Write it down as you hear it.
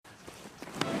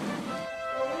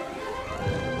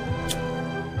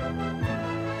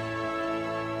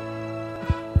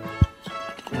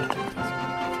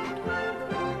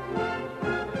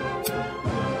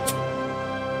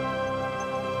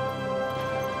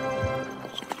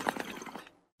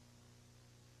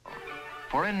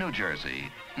For in New Jersey,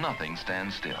 nothing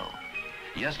stands still.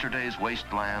 Yesterday's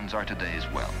wastelands are today's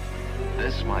wealth.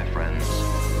 This, my friends,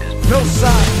 is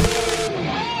Noside.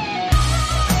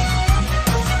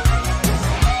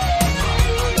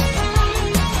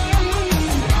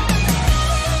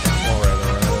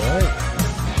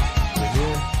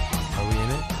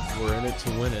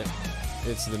 To win it.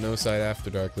 It's the Noside After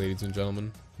Dark, ladies and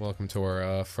gentlemen. Welcome to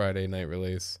our Friday night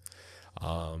release.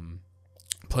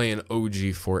 Playing OG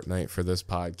Fortnite for this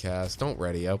podcast. Don't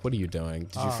ready up. What are you doing?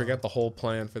 Did you forget the whole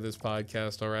plan for this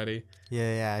podcast already?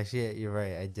 Yeah. Actually, you're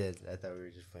right. I did. I thought we were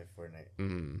just playing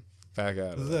Fortnite. Back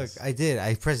out of Look, this. I did.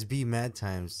 I pressed B mad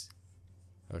times.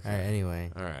 Okay. All right.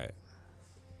 Anyway. All right.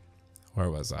 Where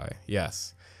was I?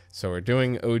 Yes. So we're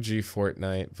doing OG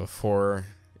Fortnite before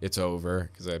it's over,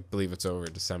 because I believe it's over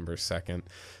December 2nd.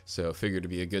 So figured to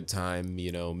be a good time,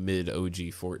 mid OG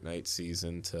Fortnite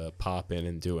season to pop in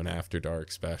and do an After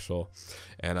Dark special.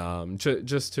 And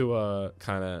just to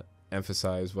kind of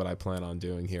emphasize what I plan on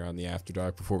doing here on the After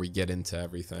Dark before we get into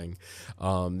everything.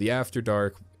 The After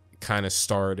Dark kind of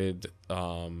started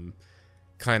kind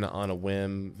of on a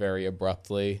whim, very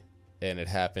abruptly, and it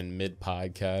happened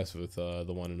mid-podcast with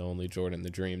the one and only Jordan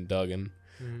the Dream Duggan.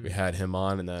 We had him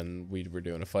on, and then we were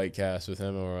doing a fight cast with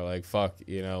him, and we were like, fuck,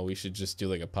 we should just do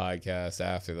like a podcast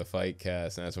after the fight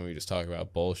cast, and that's when we just talk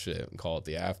about bullshit and call it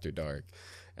the After Dark.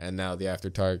 And now the After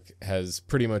Dark has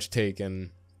pretty much taken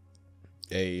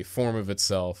a form of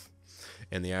itself,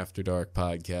 and the After Dark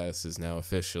podcast is now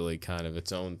officially kind of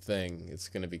its own thing. It's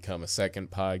going to become a second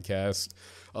podcast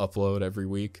upload every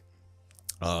week.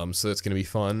 So it's going to be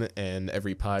fun, and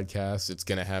every podcast, it's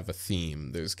going to have a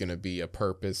theme. There's going to be a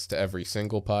purpose to every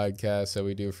single podcast that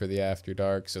we do for the After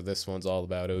Dark. So this one's all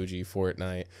about OG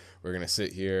Fortnite. We're going to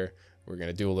sit here. We're going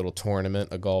to do a little tournament,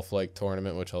 a golf-like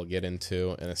tournament, which I'll get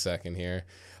into in a second here.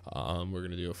 We're going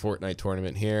to do a Fortnite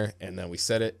tournament here, and then we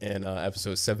said it in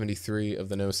episode 73 of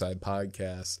the Noside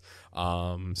podcast.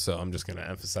 So I'm just going to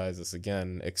emphasize this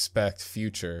again. Expect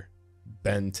future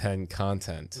Ben 10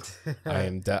 content.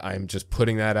 I'm just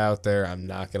putting that out there. I'm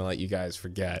not gonna let you guys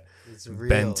forget. It's real.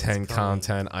 Ben 10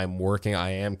 content. I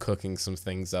am cooking some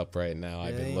things up right now.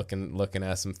 Really? I've been looking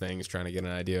at some things, trying to get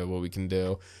an idea of what we can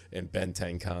do, and Ben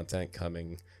 10 content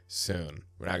coming soon.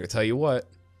 We're not gonna tell you what.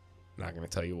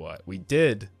 We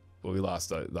did, but we lost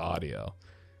the audio,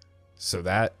 so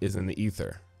that is in the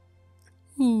ether.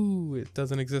 Ooh, it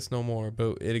doesn't exist no more,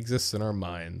 but it exists in our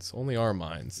minds. Only our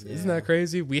minds. Yeah. Isn't that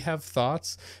crazy? We have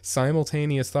thoughts,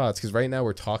 simultaneous thoughts, because right now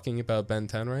we're talking about Ben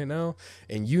 10 right now,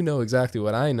 and you know exactly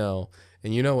what I know,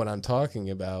 and you know what I'm talking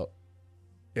about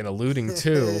and alluding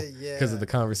to because of the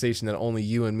conversation that only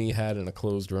you and me had in a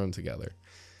closed room together.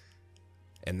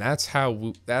 And that's how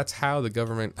the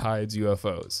government hides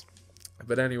UFOs.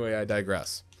 But anyway, I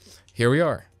digress. Here we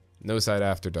are. Noside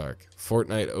After Dark,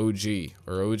 Fortnite OG,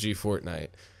 or OG Fortnite,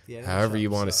 however you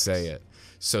want to say it.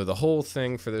 So the whole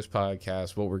thing for this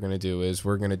podcast, what we're going to do is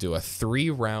we're going to do a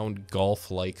 3-round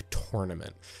golf-like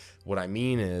tournament. What I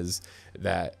mean is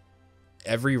that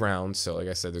every round, so like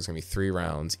I said, there's going to be 3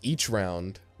 rounds. Each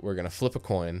round, we're going to flip a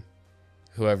coin.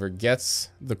 Whoever gets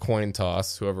the coin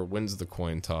toss, whoever wins the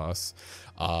coin toss,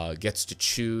 gets to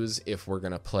choose if we're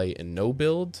going to play in no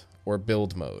build or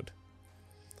build mode.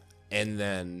 And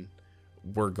then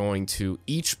we're going to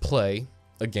each play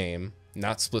a game,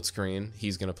 not split screen.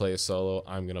 He's going to play a solo.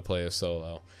 I'm going to play a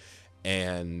solo.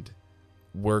 And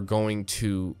we're going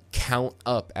to count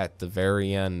up at the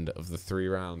very end of the 3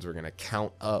 rounds. We're going to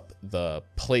count up the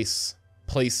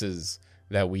places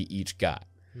that we each got.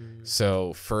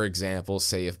 So, for example,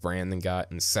 say if Brandon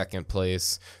got in second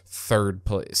place,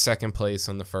 second place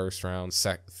on the first round,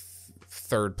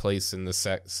 third place in the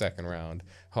second round.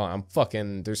 Hold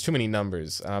on, there's too many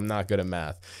numbers. I'm not good at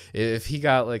math. If he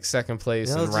got like second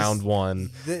place in round 1,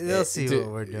 they'll see what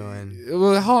we're doing.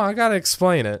 Well, hold on, I gotta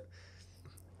explain it.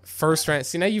 First round.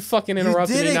 See, now you fucking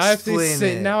interrupted me. Now I have to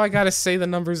say. Now I gotta say the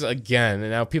numbers again,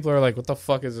 and now people are like, "What the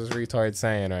fuck is this retard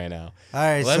saying right now?" All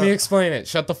right, let me explain it.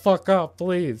 Shut the fuck up,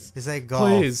 please. It's like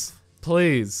golf.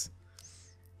 Please.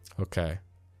 Okay.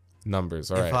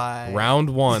 Numbers. All right.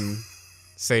 Round 1.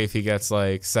 Say if he gets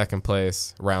like second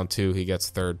place, round 2 he gets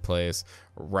third place,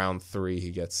 round 3 he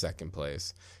gets second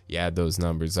place. You add those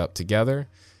numbers up together,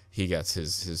 he gets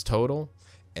his total,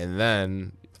 and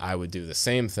then I would do the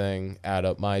same thing, add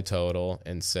up my total,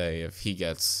 and say if he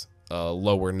gets a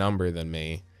lower number than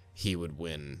me, he would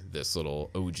win this little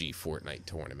OG Fortnite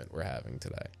tournament we're having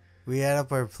today. We add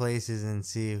up our places and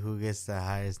see who gets the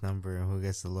highest number and who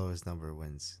gets the lowest number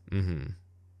wins. Mm-hmm.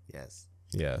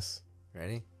 Yes.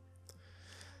 Ready?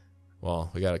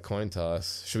 Well, we got a coin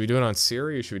toss. Should we do it on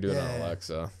Siri or should we do it on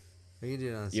Alexa? We can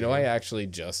do it on You know, I Siri. actually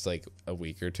just like a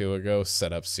week or two ago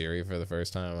set up Siri for the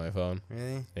first time on my phone.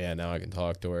 Really? Yeah, now I can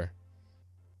talk to her.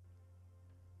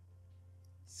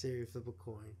 Siri, flip a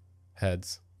coin.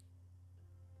 Heads.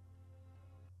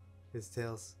 His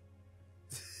tails.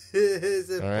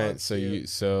 All right, so you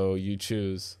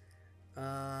choose.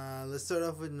 Let's start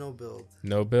off with no build.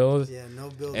 No build. Yeah, no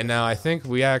build. And now I think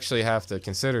we actually have to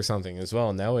consider something as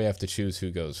well. Now we have to choose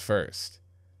who goes first.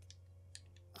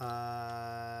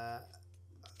 Heads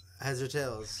or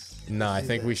tails? No, I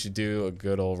think we should do a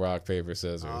good old rock paper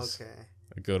scissors. Okay.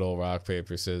 A good old rock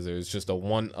paper scissors. Just a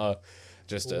One-time-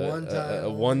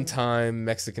 one-time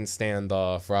Mexican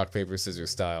standoff, rock paper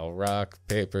scissors style. Rock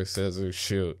paper scissors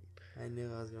shoot. I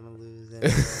knew I was gonna lose.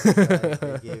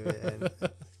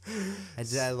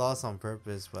 I lost on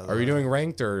purpose. By the Are way. we doing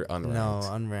ranked or unranked? No,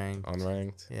 unranked.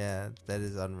 Unranked. Yeah, that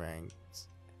is unranked.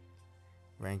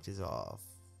 Ranked is off.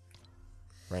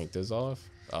 Ranked is off?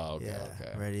 Oh, okay, Yeah,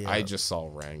 okay. ready I up. just saw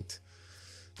ranked.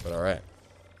 But all right.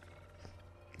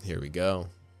 Here we go.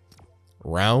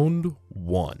 Round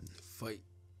 1.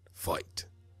 Fight.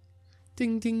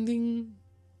 Ding, ding, ding.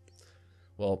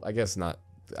 Well, I guess not.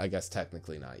 I guess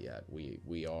technically not yet.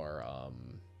 We are,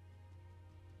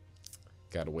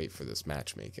 gotta wait for this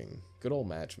matchmaking. Good old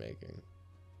matchmaking.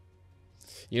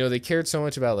 You know, they cared so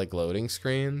much about, like, loading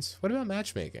screens. What about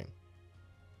matchmaking?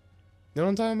 You know what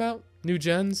I'm talking about? New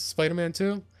gens, Spider-Man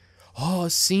 2. Oh,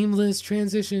 seamless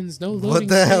transitions, no loading What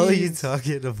the hell are you screens.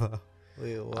 talking about?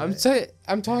 Wait, what?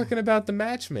 I'm talking about the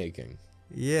matchmaking.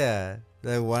 Yeah,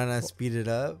 like why not speed it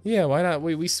up? Yeah, why not?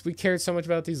 We cared so much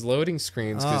about these loading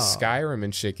screens because Oh. Skyrim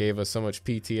and shit gave us so much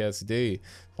PTSD.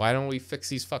 Why don't we fix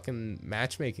these fucking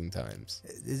matchmaking times?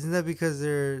 Isn't that because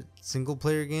they're single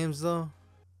player games though?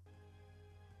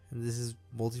 And this is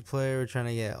multiplayer. We're trying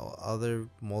to get other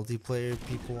multiplayer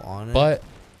people on it. But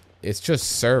it's just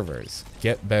servers.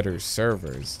 Get better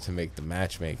servers to make the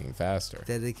matchmaking faster.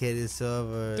 dedicated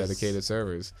servers. Dedicated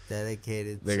servers.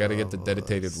 Dedicated. They got to get the servers.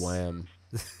 dedicated wham.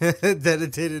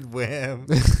 Dedicated wham.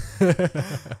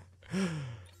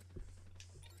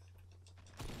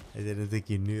 I didn't think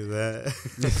you knew that.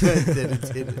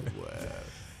 Dedicated wham.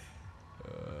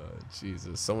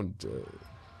 Jesus, someone.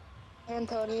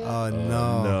 Antonio. Oh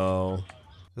no. No.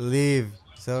 Leave.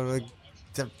 So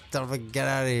get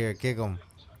out of here. Kick him.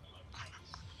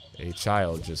 A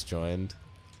child just joined.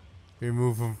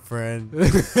 Remove him, friend.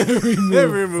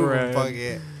 Remove him, friend.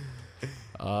 bucket.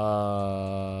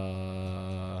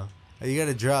 You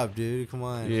gotta drop, dude. Come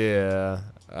on. Yeah.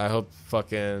 I hope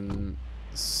fucking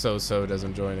So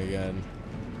doesn't join again.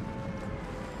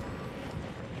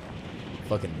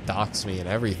 Fucking dox me and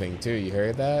everything too. You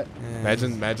heard that? Yeah.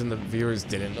 Imagine the viewers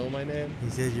didn't know my name. He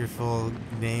said your full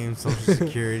name, social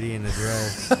security, and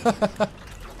address.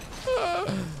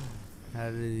 How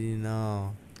did he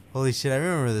know? Holy shit, I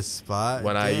remember this spot.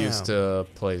 When I Damn. used to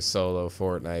play solo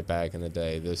Fortnite back in the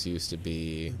day, this used to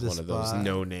be The one of those spot.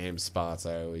 no-name spots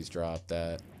I always dropped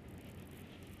at.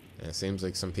 And it seems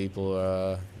like some people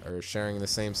are sharing the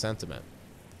same sentiment.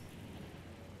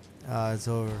 It's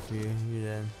over for you. You're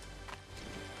dead.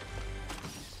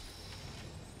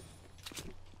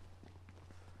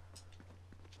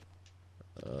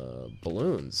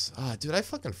 Balloons. Ah, dude, I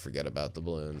fucking forget about the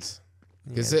balloons.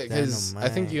 Because Yeah, I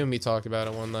think dynamite. you and me talked about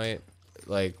it one night.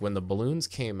 Like, when the balloons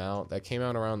came out, that came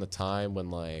out around the time when,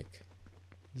 like...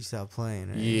 You stopped playing,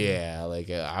 right? Yeah, like,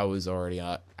 I was already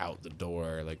out the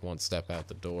door. Like, one step out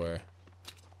the door.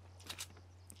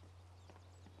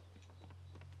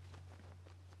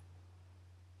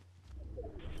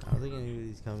 I don't think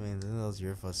anybody's coming. I think those are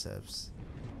your footsteps.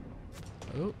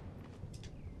 Oh.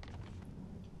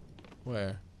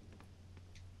 Where?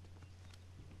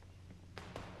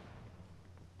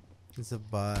 It's a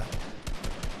bot.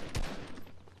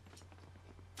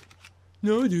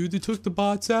 No, dude, they took the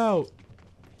bots out.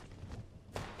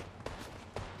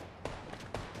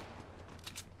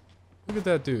 Look at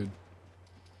that dude.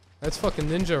 That's fucking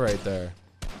ninja right there.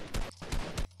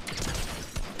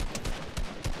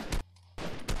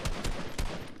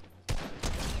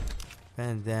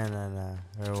 Bandana.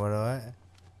 Or what?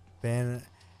 Bandana.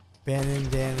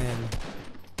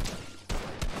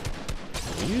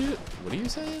 What are you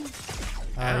saying?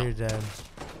 Oh, you're dead.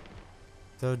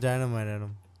 Throw dynamite at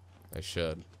him. I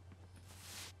should.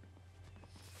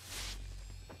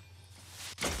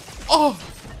 Oh!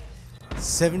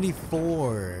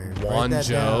 74. Write One that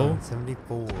Joe. down.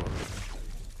 74.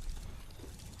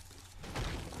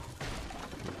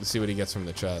 Let's see what he gets from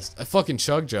the chest. A fucking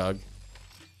chug jug.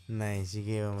 Nice. You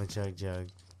gave him a chug jug.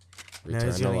 Now Return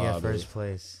he's to gonna get lobby. first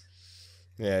place.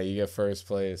 Yeah, you get first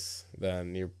place,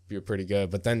 then you're pretty good.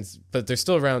 But there's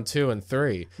still round 2 and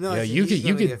 3. No, yeah, I said you he's could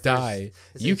gonna get die.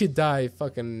 first. You could die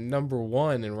fucking number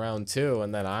 1 in round 2,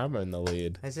 and then I'm in the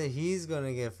lead. I said he's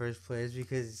gonna get first place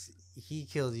because he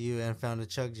killed you and found a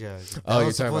chug jug. Oh,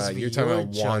 you're talking about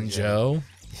Wanjo?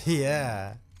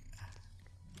 Yeah,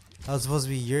 that was supposed to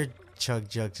be your chug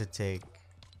jug to take.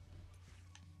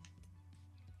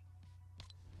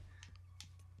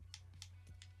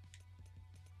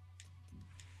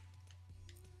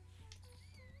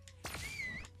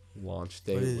 Launch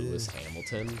date What is Lewis this?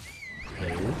 Hamilton.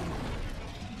 Who?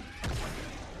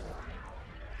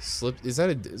 Slip? Is that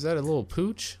a little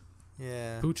pooch?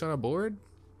 Yeah, Pooch on a board?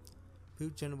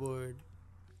 pooch on the board.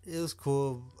 It was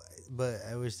cool, but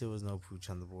I wish there was no pooch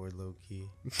on the board, low key.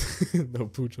 No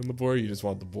pooch on the board. You just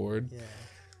want the board. Yeah,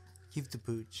 keep the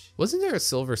pooch. Wasn't there a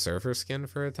Silver Surfer skin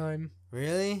for a time?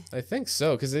 Really? I think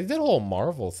so, because they did a whole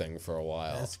Marvel thing for a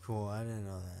while. That's cool. I didn't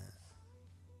know that.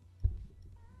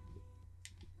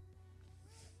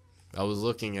 I was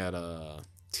looking at a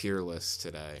tier list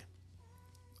today,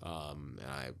 and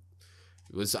I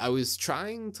was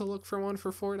trying to look for one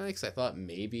for Fortnite because I thought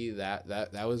maybe that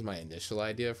was my initial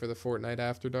idea for the Fortnite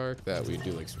After Dark, that we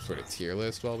do like some sort of tier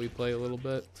list while we play a little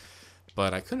bit,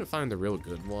 but I couldn't find a real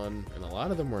good one, and a lot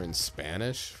of them were in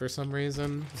Spanish for some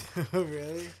reason.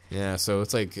 Really? Yeah, so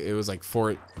it was like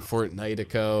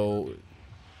Fortnitico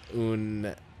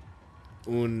un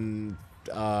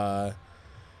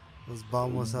Los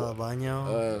vamos al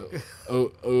baño.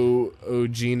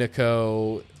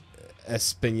 Ogenico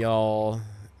Espanol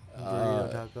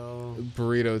Burrito taco.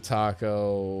 Burrito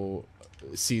Taco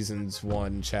Seasons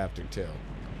 1 Chapter 2.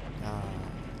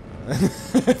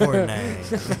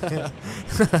 Fortnite.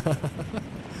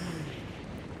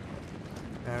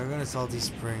 Alright, we're going to Salty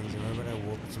Springs. Remember that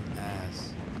whooped some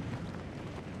ass.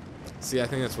 See, I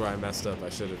think that's where I messed up. I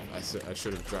should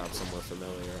have dropped somewhere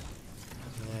familiar.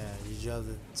 Yeah, you dropped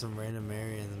some random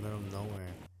area in the middle of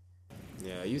nowhere.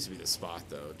 Yeah, it used to be the spot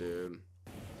though, dude.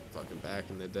 Fucking back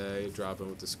in the day, dropping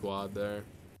with the squad there.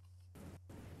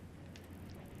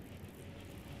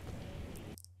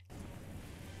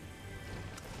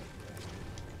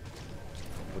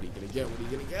 What are you gonna get? What are you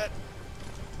gonna get?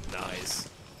 Nice.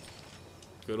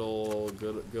 Good old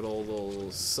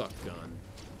little suck gun.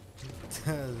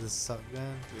 The suck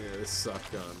gun. Yeah, this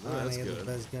suck gun. Oh, Oh, that's I got good. the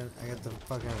best gun. I got the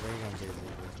fucking ray gun,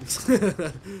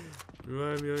 basically.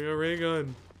 Remind me of your ray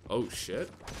gun. Oh shit.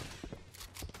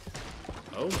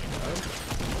 Oh my god.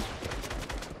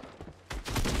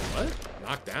 What?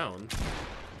 Knocked down?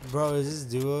 Bro, is this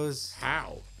duos?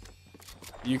 How?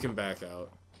 You can back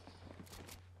out.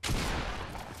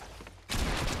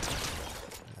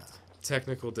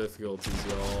 Technical difficulties,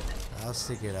 y'all. I'll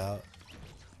stick it out.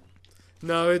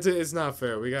 No, it's not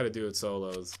fair. We gotta do it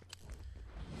solos.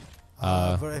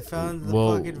 But I found the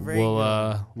fucking ray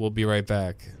gun. We'll be right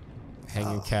back.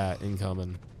 Hanging cat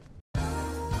incoming.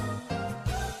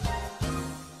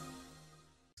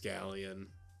 Scallion.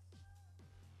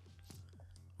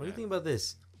 What do you think about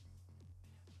this?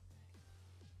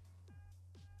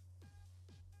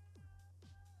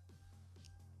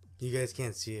 You guys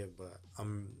can't see it, but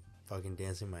I'm fucking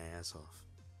dancing my ass off.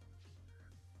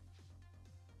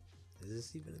 Is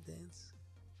this even a dance?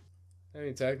 I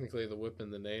mean, technically, the whip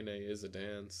and the nay nay is a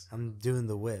dance. I'm doing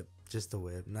the whip. Just the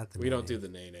whip, not the We nay-nay. don't do the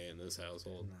nay nay in this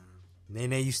household.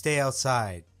 Nay, you stay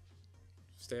outside.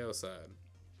 Stay outside.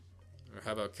 Or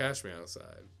how about cash me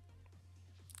outside?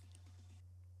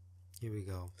 Here we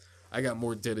go. I got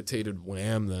more dedicated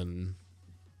wham than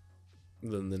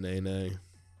the nay nay.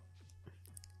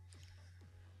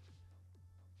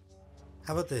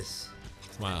 How about this?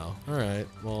 Wow. All right.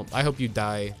 Well, I hope you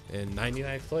die in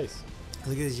 99th place.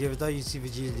 Look at this. You ever thought you'd see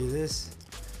Vegeta do this?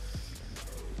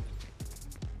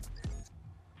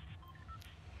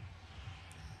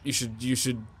 You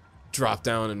should drop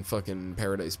down in fucking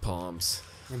Paradise Palms.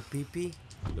 And PP?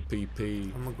 The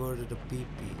PP. I'm gonna go to the PP.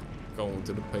 Going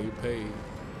to the PP.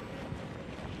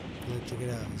 Look, check it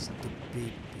out. It's the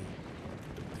PP.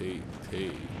 The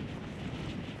PP.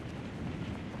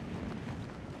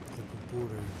 The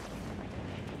computer.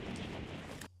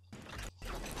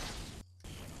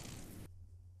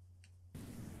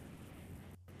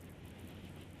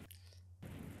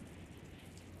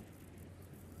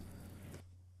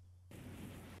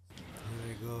 Here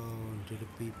we go to the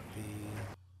PP.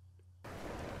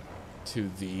 To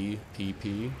the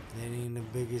PP. Landing in the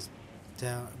biggest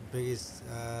town,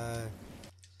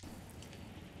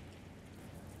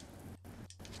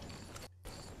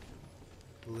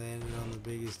 landed on the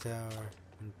biggest tower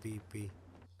in PP.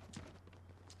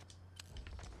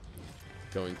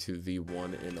 Going to the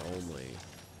one and only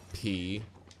P.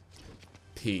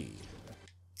 P.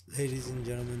 Ladies and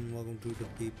gentlemen, welcome to the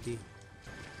PP.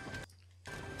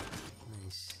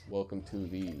 Nice. Welcome to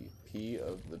the P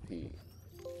of the P.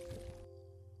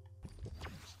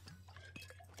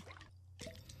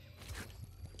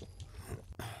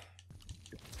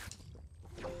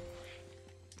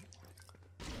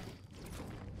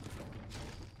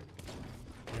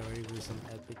 Yeah, ready for some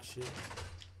epic shit?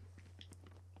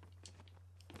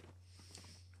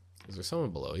 Is there someone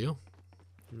below you?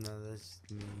 No, that's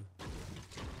me.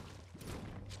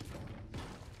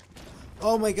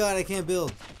 Oh my god, I can't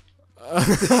build.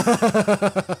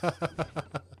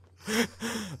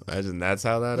 Imagine that's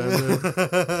how that ended.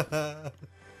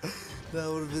 That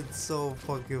would have been so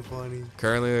fucking funny.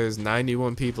 Currently, there's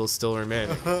 91 people still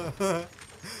remaining. That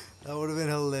would have been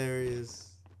hilarious.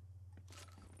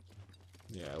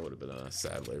 Yeah, it would have been a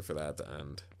sad way for that to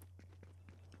end.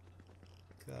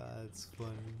 God, it's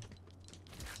funny.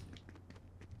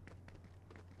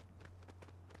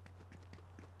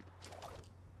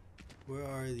 Where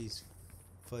are these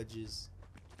fudges?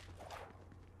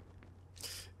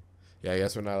 Yeah, I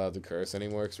guess we're not allowed to curse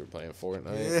anymore because we're playing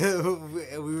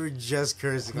Fortnite. Yeah, we were just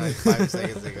cursing like 5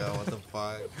 seconds ago. What the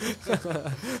fuck?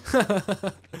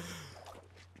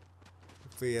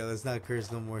 But yeah, let's not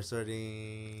curse no more.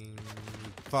 Starting.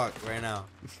 Fuck, right now.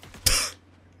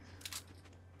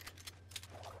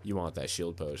 You want that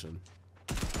shield potion.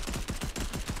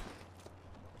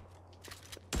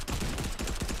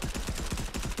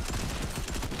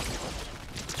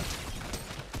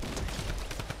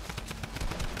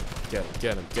 Get him,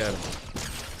 get him, get him.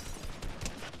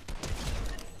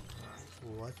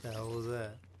 What the hell was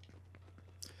that?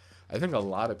 I think a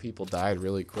lot of people died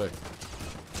really quick.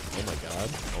 Oh my god.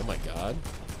 Oh my god.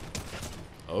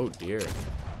 Oh dear.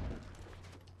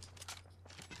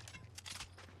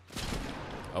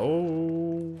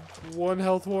 Oh, one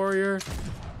health warrior.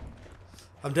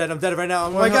 I'm dead right now.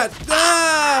 Oh my god.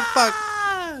 Ah, fuck.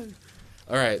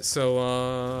 Alright,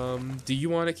 so, do you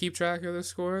want to keep track of the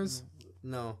scores?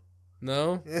 No.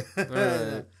 No?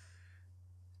 Alright.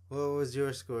 What was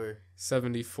your score?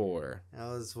 74. I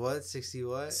was what? 60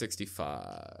 what?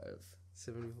 65.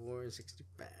 74 and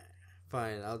 65.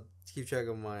 Fine, I'll keep track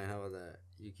of mine. How about that?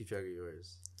 You keep track of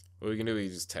yours. What we can do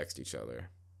is just text each other.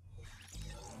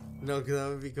 No, because I'm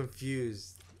going to be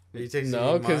confused. Are you texting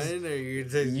No, me 'cause mine or you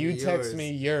texting You me text yours?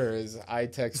 me yours, I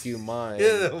text you mine.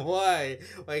 Yeah, why?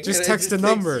 Why Just can't I text a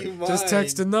number. you Just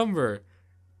text a mine? number.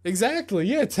 Exactly.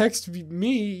 Yeah, text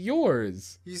me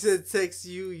yours. You said text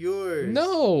you yours.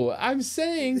 No, I'm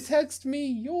saying text me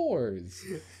yours.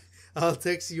 I'll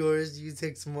text yours, you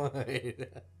text mine.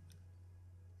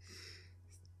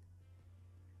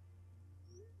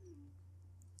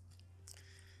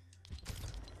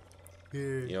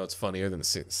 Here. You know what's funnier than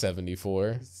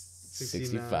 74? 69.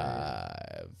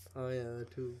 65. Oh yeah, that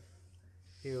too.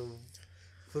 Yo,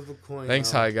 flip a coin.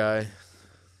 Thanks, now. hi guy.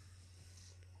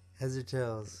 Heads or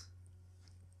tails?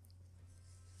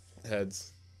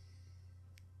 Heads.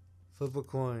 Flip a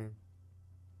coin.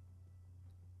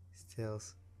 It's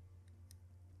tails.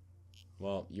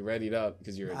 Well, you readied up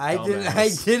because you're a I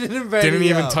dumbass. didn't ready Didn't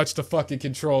even up. touch the fucking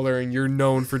controller, and you're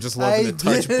known for just loving to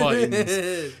touch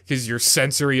buttons because you're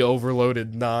sensory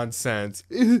overloaded nonsense.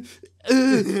 I'm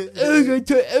gonna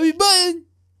touch every button.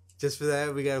 Just for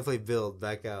that, we gotta play build.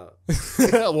 Back out.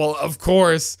 Well, of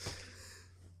course.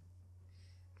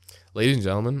 Ladies and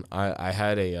gentlemen, I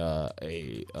had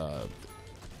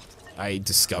I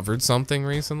discovered something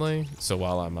recently. So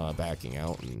while I'm backing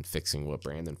out and fixing what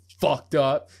Brandon fucked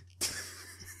up,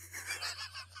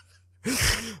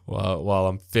 while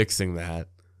I'm fixing that,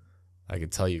 I can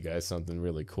tell you guys something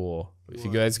really cool. If you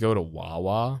What? guys go to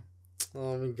Wawa,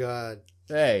 Oh my god,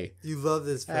 hey, you love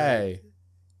this. Fact.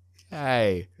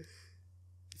 hey,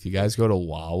 if you guys go to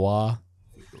Wawa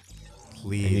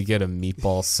and you get a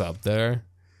meatball sub there,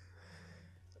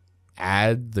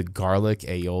 add the garlic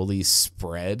aioli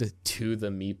spread to the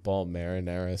meatball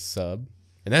marinara sub.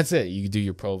 And that's it. You can do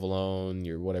your provolone,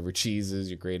 your whatever cheeses,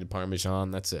 your grated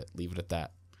Parmesan. That's it. Leave it at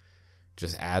that.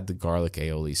 Just add the garlic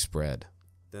aioli spread.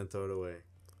 Then throw it away.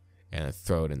 And then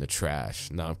throw it in the trash.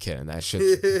 No, I'm kidding. That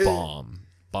shit's bomb.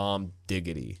 Bomb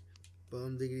diggity.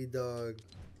 Bum diggity dog.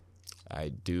 I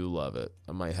do love it.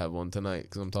 I might have one tonight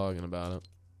because I'm talking about it.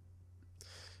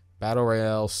 Battle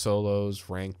Royale, solos,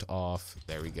 ranked off.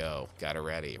 There we go. Got it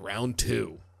ready. Round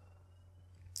 2.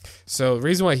 So the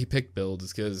reason why he picked build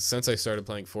is because since I started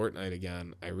playing Fortnite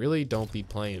again, I really don't be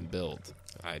playing build.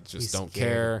 I just He's don't scared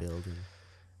care. of building.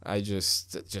 I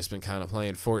just been kind of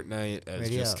playing Fortnite as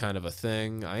Ready just up. kind of a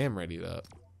thing. I am ready up.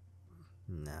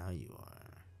 Now you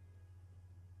are.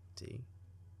 See?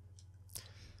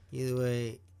 Either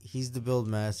way, he's the build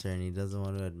master and he doesn't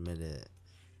want to admit it.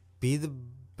 Be the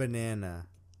banana.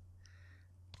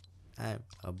 I'm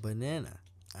a banana.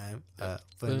 I'm a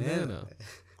banana.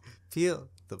 Peel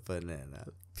the banana.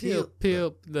 Peel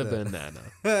the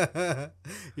banana.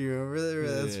 You remember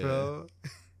that? That's from?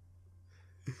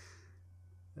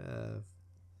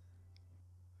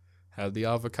 How'd the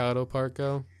avocado part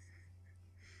go?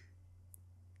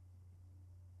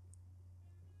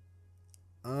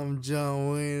 I'm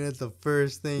John Wayne at the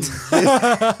first thing.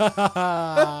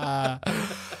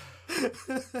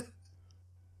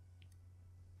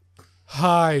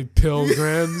 Hi,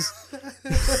 pilgrims.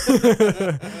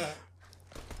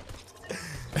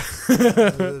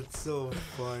 That's so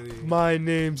funny. My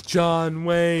name's John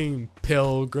Wayne,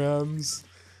 pilgrims.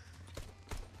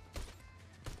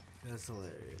 That's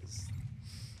hilarious.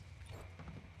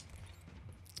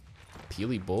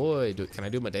 Peely boy, can I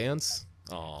do my dance?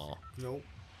 Aw. Nope.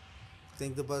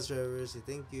 Thank the bus driver. Say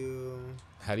thank you.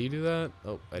 How do you do that?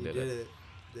 Oh, I You did did it. it.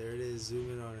 There it is.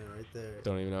 Zoom in on it right there.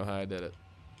 Don't even know how I did it,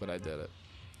 but I did it.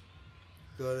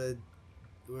 Go to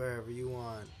wherever you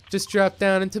want. Just drop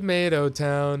down in Tomato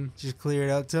Town. Just cleared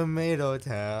out Tomato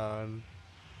Town.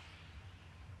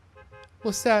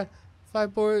 What's that?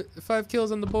 5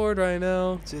 kills on the board right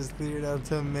now. Just cleared out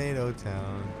Tomato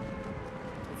Town.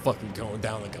 Fucking going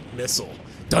down like a missile.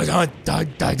 Dun dun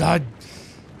dun dun dun.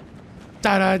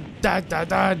 Dun dun dun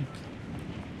dun.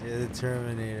 You're the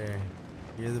Terminator.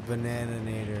 You're the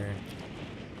Banana-nator.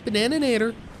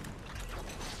 Banana-nator.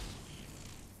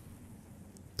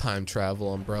 Time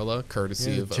travel umbrella,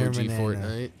 courtesy You're of the OG Terminator.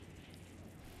 Fortnite.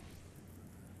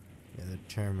 You're the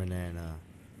Terminator.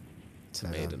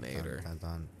 Tomato-nator. Dun, dun,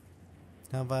 dun.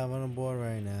 Top 5 on the board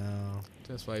right now.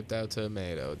 Just wiped out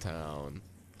Tomato Town.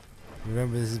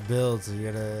 Remember, this is build, so you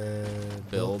gotta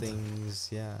build Build? things.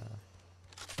 Yeah.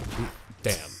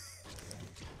 Damn.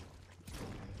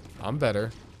 I'm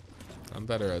better. I'm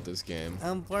better at this game.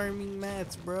 I'm farming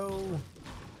mats, bro.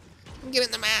 I'm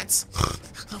getting the mats.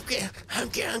 I'm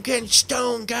getting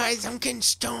stoned, guys. I'm getting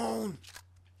stoned.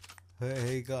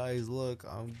 Hey guys, look,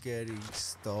 I'm getting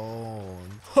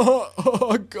stoned.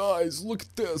 Guys, look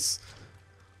at this.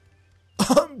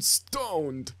 I'm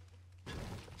stoned.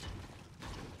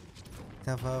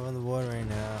 Top 5 on the board right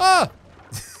now. Ah!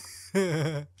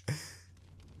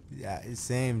 Yeah, it's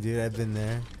same, dude. I've been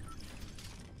there.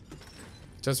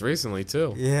 Just recently,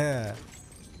 too. Yeah.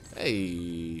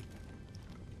 Hey.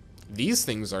 These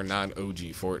things are not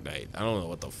OG Fortnite. I don't know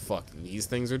what the fuck these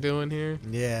things are doing here.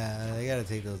 Yeah, I gotta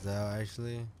take those out,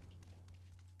 actually.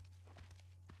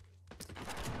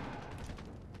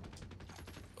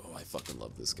 Oh, I fucking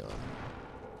love this gun.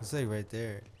 It's like right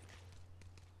there.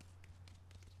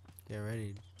 Get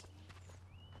ready.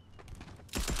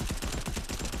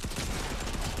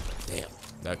 Damn,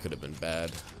 that could have been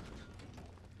bad.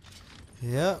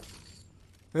 Yep.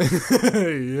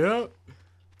 Yep.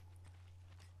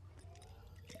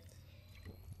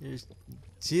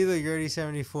 See, look, you're already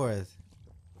 74th.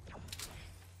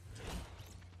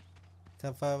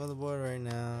 Top 5 on the board right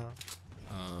now.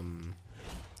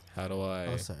 How do I?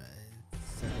 Oh, sorry.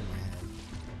 It's stuck in my head.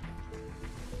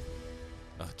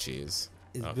 Oh, jeez.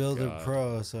 It's Oh, Builder God.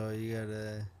 Pro, so you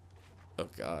gotta. Oh,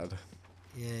 God.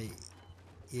 Yeah.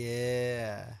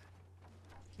 Yeah.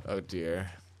 Oh,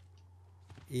 dear.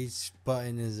 Each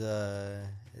button is an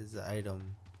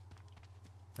item.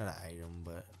 Not an item,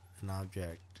 but an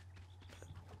object.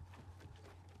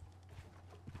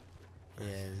 Yeah,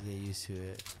 let's get used to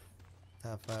it.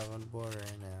 Top 5 on the board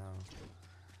right now.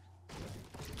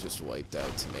 Just wiped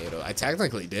out Tomato. I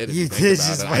technically did. If You think did about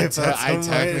just it. wipe out I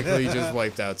Tomato. technically just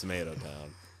wiped out Tomato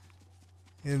Town.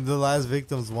 And the last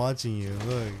victim's watching you.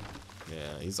 Look.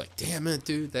 Yeah, he's like, damn it,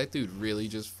 dude. That dude really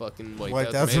just fucking wiped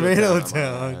Wiped out out Tomato Tomato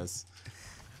Town. on my Town. ass.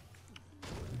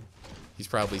 He's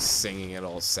probably singing it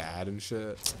all sad and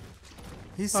shit.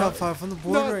 He's top 5 on the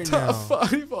board Not right top now.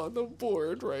 5 on the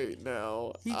board right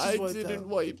now. He just I wiped didn't out.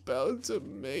 wipe out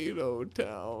Tomato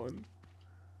Town.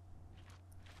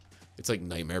 It's like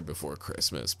Nightmare Before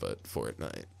Christmas, but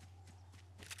Fortnite.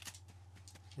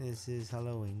 This is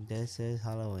Halloween. This is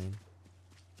Halloween.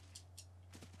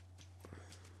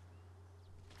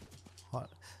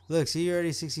 Look, see, you're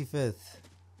already 65th.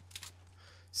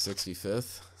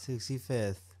 65th?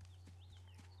 65th.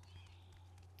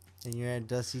 And you're at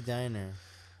Dusty Diner.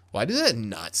 Why does that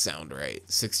not sound right?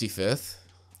 65th?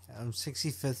 I'm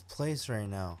 65th place right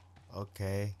now.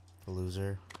 Okay,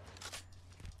 loser.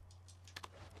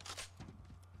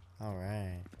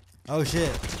 Alright. Oh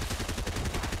shit.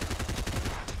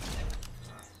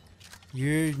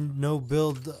 Your no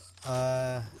build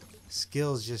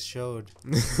skills just showed.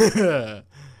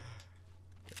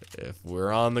 If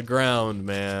we're on the ground,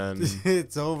 man.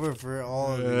 It's over for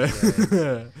all of you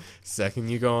guys. Second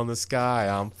you go in the sky,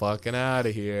 I'm fucking out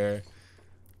of here.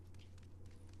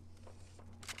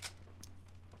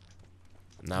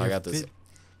 Now I got this.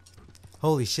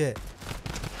 Holy shit.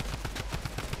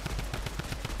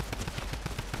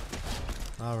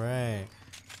 Alright.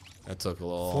 That took a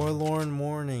little. Forlorn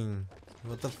morning.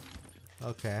 What the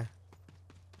okay.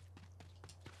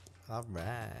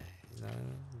 Alright.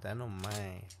 That don't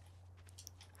mind.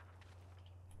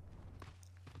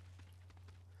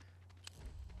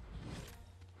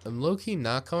 I'm low-key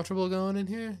not comfortable going in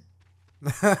here.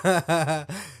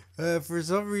 For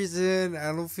some reason,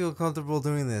 I don't feel comfortable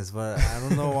doing this, but I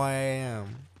don't know why I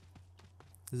am.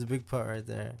 There's a big part right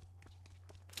there.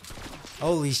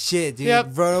 Holy shit, dude. Yep.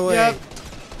 Run away. Yep.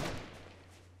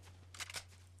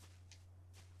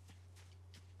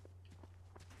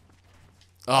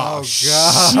 Oh,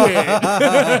 God.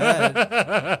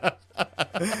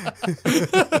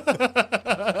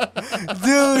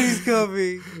 Dude, he's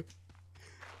coming.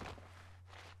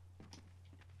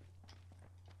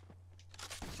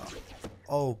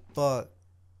 Oh, fuck.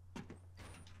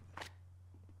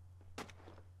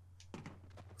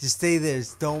 Just stay there.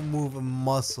 Just don't move a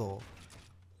muscle.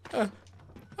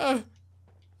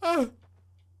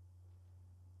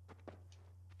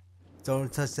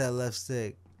 Don't touch that left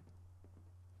stick.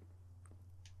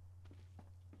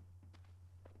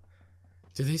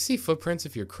 Do they see footprints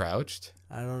if you're crouched?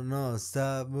 I don't know.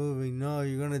 Stop moving. No,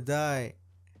 you're gonna die.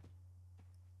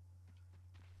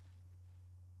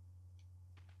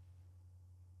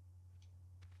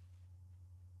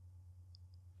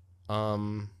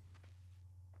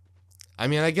 I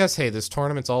mean, I guess, hey, this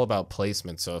tournament's all about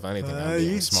placement, so if anything, I'm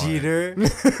being you smart. cheater.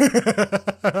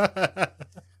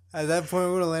 At that point,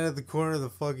 we would have landed at the corner of the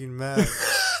fucking map.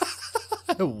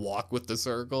 Walk with the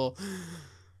circle.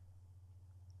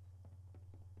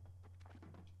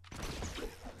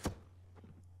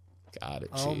 Got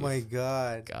it, Chief. Oh my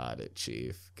god. Got it,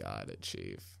 Chief. Got it,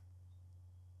 Chief.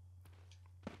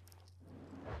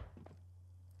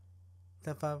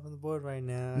 Top 5 on the board right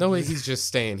now. No way he's just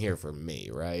staying here for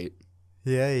me, right?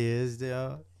 Yeah, he is,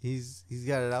 dude. He's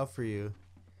got it out for you.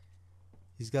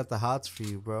 He's got the hots for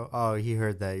you, bro. Oh, he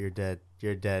heard that. You're dead.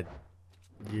 You're dead.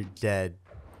 You're dead.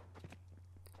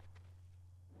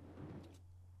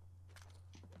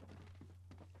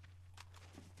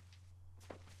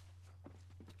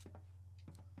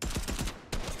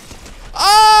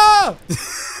 Ah!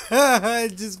 I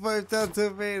just wiped out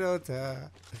tomato time.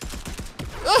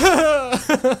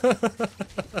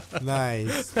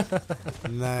 Nice.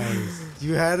 Nice.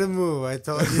 You had to move. I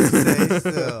told you to stay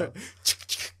still.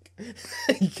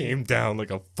 He came down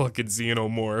like a fucking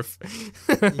xenomorph.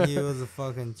 He was a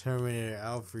fucking Terminator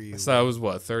out for you. So I was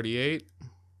what, 38?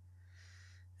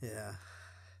 Yeah.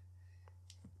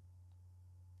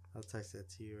 I'll text that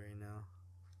to you right now.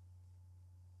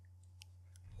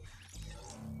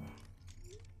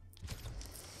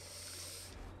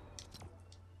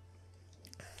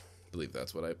 I believe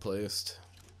that's what I placed.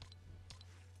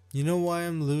 You know why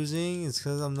I'm losing? It's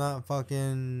because I'm not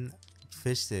fucking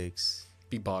fish sticks.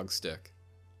 Be bog stick.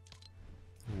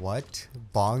 What?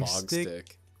 Bong Bog stick?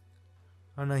 stick.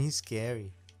 Oh no, he's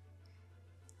scary.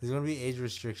 There's gonna be age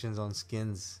restrictions on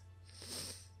skins.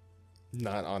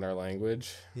 Not on our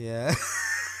language. Yeah.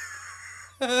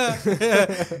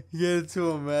 Get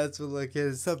into a match with like, hey,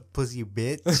 what's up, pussy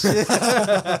bitch?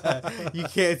 You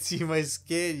can't see my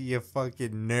skin, you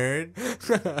fucking nerd.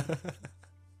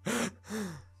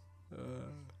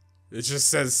 It just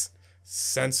says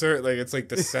censor, like it's like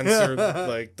the censor,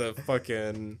 like the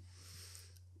fucking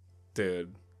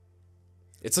dude.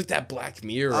 It's like that Black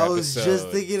Mirror I was episode just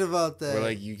thinking about that. where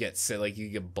like you get like you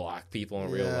get block people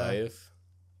in real Yeah. life.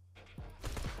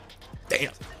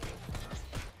 Damn,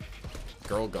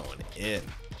 girl going in.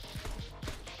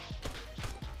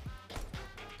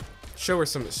 Show her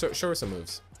some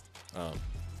moves.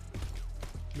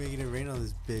 Making it rain on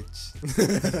this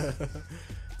bitch.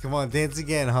 Come on, dance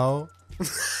again, ho.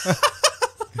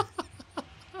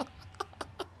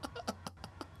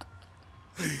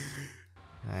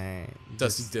 Alright.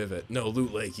 Dusty Divot. No,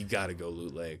 Loot Lake. You gotta go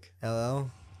Loot Lake. LL?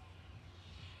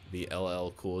 The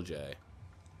LL Cool J.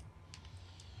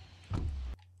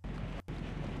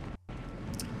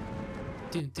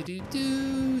 Do do do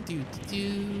do do do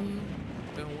do.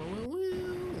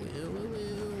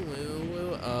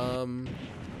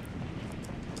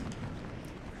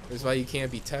 This is why you can't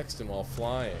be texting while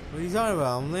flying. What are you talking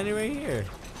about? I'm landing right here.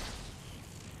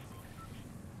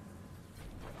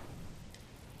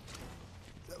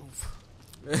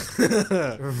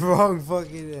 Wrong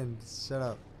fucking end. Shut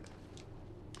up.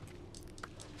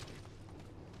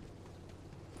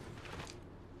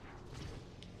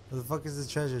 Where the fuck is the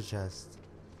treasure chest?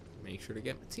 Make sure to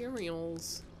get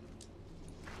materials.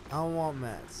 I don't want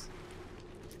mats.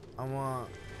 I want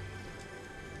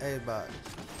 8 bucks.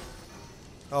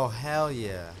 Oh, hell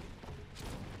yeah.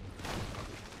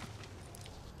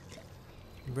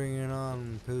 Bring it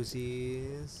on,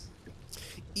 pussies.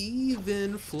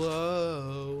 Even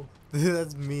flow.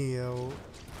 That's me, yo.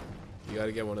 You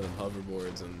gotta get one of them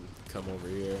hoverboards and come over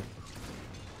here.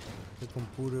 The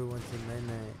computer went to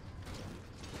night-night.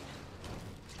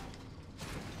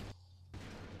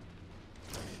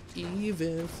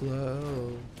 Even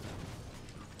flow.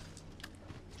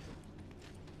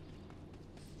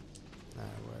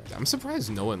 I'm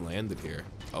surprised no one landed here.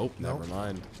 Oh, Nope. never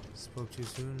mind. Spoke too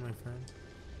soon, my friend.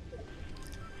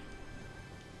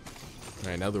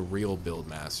 Alright, now the real build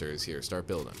master is here. Start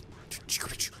building.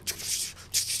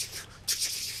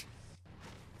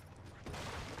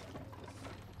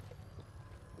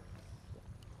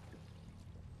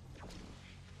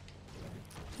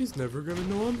 He's never gonna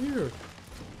know I'm here.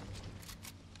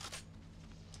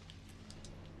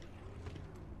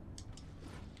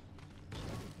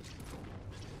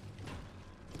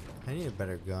 I need a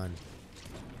better gun.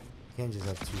 You can't just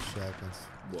have 2 shotguns.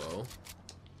 Whoa.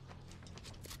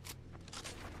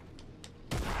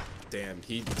 Damn,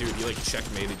 he like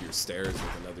checkmated your stairs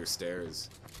with another stairs.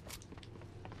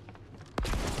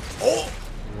 Oh!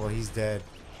 Well, he's dead.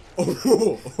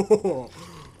 Oh!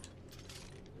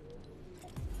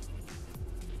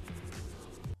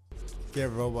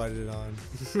 Get roboted on.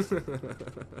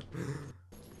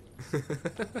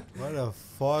 What a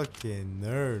fucking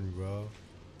nerd, bro.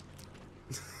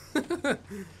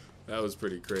 That was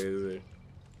pretty crazy.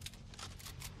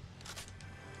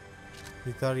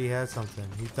 He thought he had something.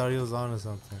 He thought he was onto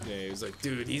something. Yeah, he was like,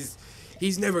 dude, he's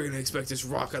never gonna expect this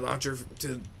rocket launcher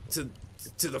to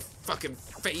the fucking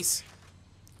face.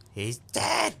 He's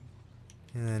dead.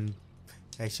 And then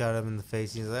I shot him in the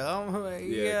face. He's like, oh my god.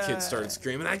 Yeah, kid started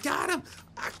screaming, I got him!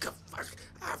 I fucking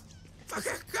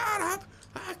got him!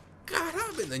 I got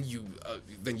him! And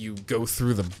then you go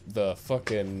through the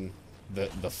fucking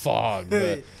the fog.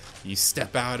 You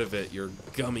step out of it, your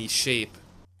gummy shape,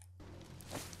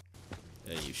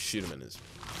 and you shoot him in his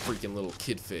freaking little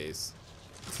kid face.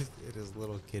 It is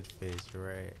little kid face, you're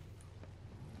right.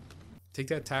 Take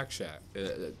that tack shot.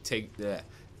 Take that.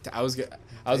 I was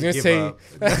gonna say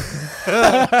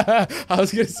I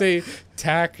was gonna say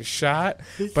tack shot,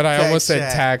 but I almost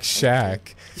said tack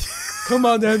shack. Come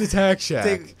on down to tack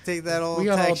shack. Take that old. We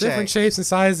got tack all different shack. shapes and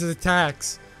sizes of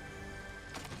tacks.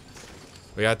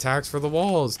 We got tacks for the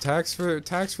walls, tacks for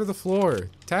the floor,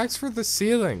 tacks for the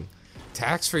ceiling,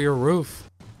 tacks for your roof.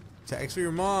 Tax for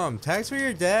your mom. Tax for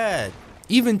your dad.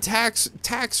 Even tacks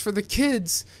for the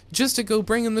kids, just to go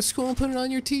bring them to school and put it on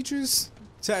your teachers.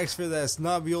 Tax for that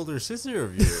snobby older sister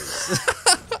of yours.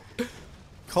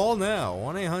 Call now.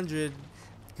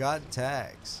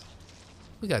 1-800-GOT-TAX.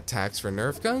 We got tax for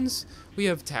Nerf guns. We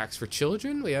have tax for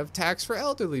children. We have tax for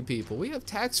elderly people. We have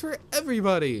tax for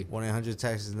everybody.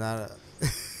 1-800-TAX is not a...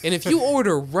 And if you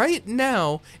order right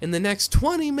now, in the next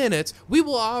 20 minutes, we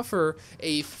will offer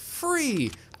a free,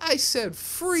 I said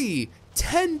free,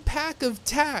 10-pack of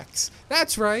tacks.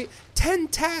 That's right, 10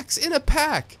 tacks in a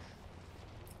pack.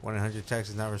 1-800-TAX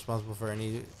is not responsible for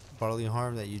any bodily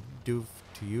harm that you do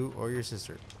to you or your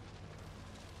sister.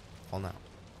 Call now.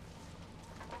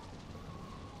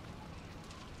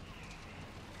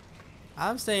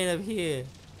 I'm staying up here.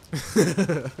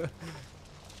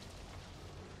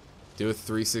 Do a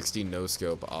 360 no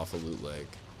scope off a loot leg.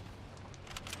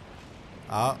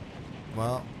 Oh,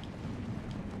 well,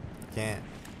 can't.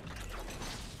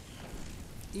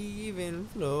 Even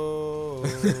flow.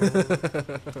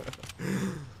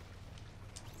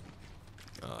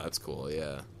 Oh, that's cool.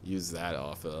 Yeah, use that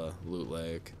off a loot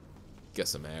leg. Get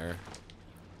some air.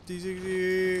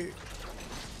 D60.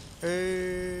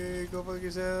 Hey, go fuck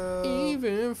yourself.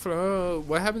 Even flow.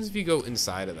 What happens if you go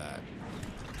inside of that?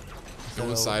 Go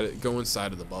inside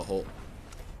of the butthole.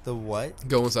 The what?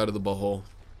 Go inside of the butthole.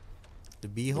 The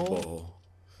The beehole? butthole.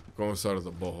 Go inside of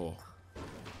the butthole.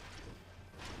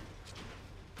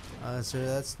 Sir,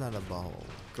 that's not a butthole.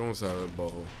 Go inside of the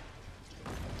butthole.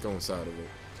 Go inside of it.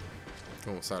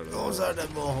 Go inside of the Go inside that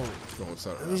butthole. Go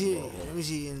inside of Let that me see. butthole. Let me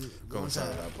see. And Go inside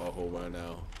of that butthole right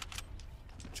now.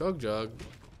 Chug jug.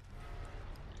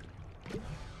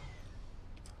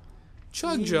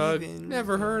 Chug jug. Even-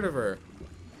 Never heard of her.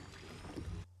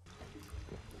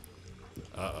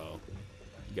 Uh-oh.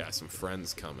 You got some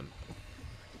friends coming.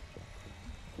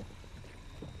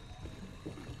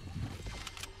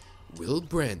 Will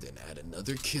Brandon add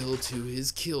another kill to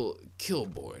his kill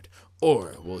board,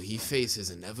 or will he face his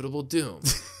inevitable doom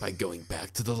by going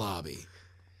back to the lobby?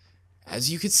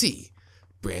 As you can see,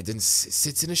 Brandon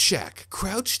sits in a shack,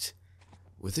 crouched,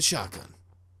 with a shotgun,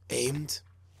 aimed,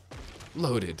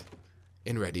 loaded,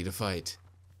 and ready to fight.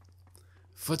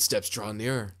 Footsteps draw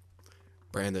nearer.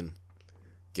 Brandon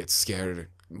gets scared,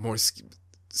 more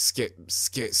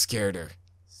scareder.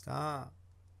 Stop.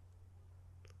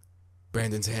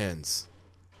 Brandon's hands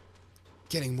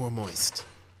getting more moist,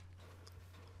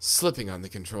 slipping on the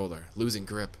controller, losing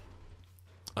grip,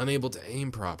 unable to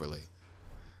aim properly.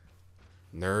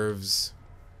 Nerves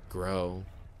grow,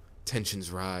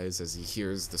 tensions rise as he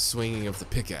hears the swinging of the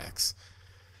pickaxe.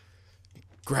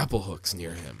 Grapple hooks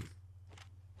near him.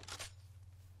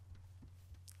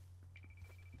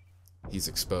 He's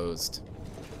exposed.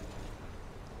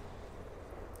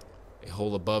 A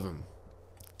hole above him.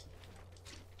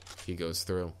 He goes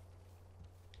through.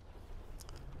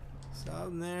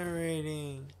 Stop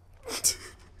narrating.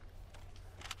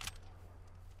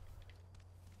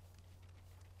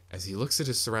 As he looks at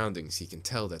his surroundings, he can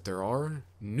tell that there are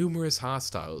numerous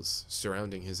hostiles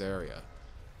surrounding his area.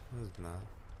 No, it's not.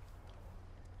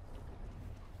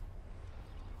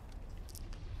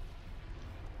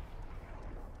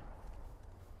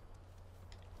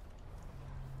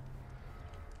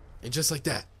 And just like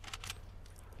that,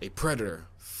 a predator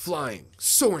flying,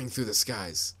 soaring through the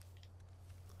skies,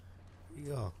 Where you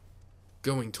go?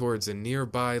 going towards a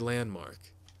nearby landmark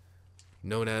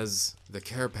known as the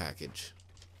care package.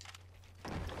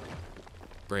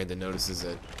 Brandon notices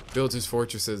it, builds his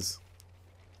fortresses.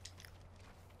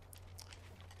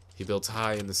 He builds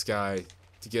high in the sky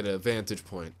to get a vantage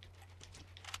point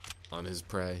on his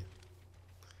prey.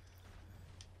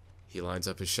 He lines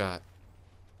up his shot.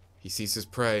 He sees his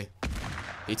prey.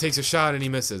 He takes a shot and he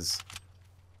misses.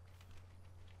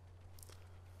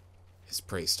 His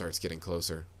prey starts getting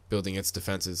closer, building its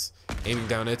defenses, aiming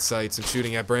down its sights and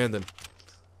shooting at Brandon.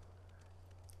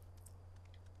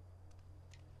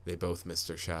 They both missed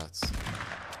their shots.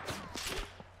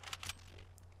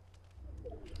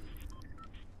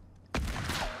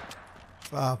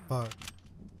 Ah, fuck.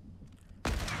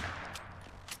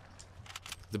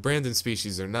 The Brandon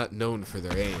species are not known for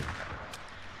their aim.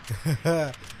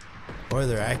 Or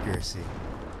their accuracy.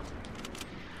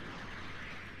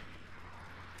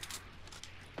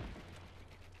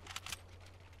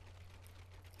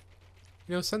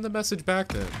 You know, send the message back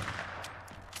then.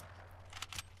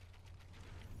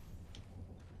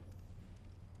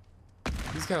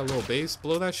 He's got a little base.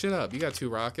 Blow that shit up. You got 2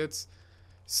 rockets.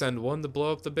 Send one to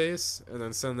blow up the base, and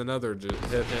then send another to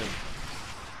hit him.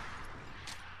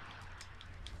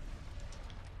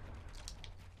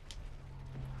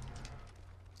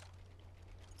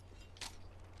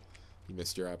 You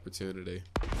missed your opportunity.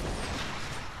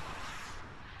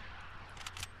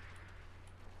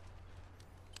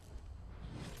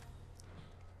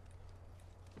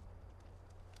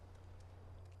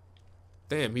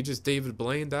 Damn, he just David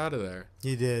Blaine'd out of there.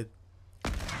 He did.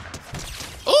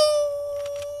 Oh!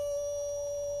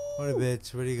 What a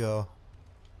bitch. Where'd he go?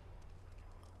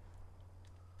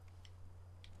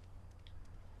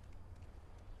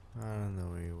 I don't know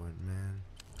where he went, man.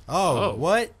 Oh,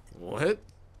 what? What?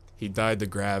 He died to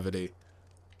gravity.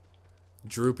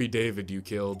 Droopy David, you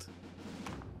killed.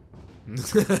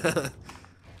 Get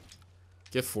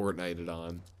Fortnited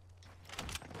on.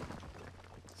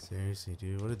 Seriously,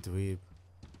 dude. What a dweeb.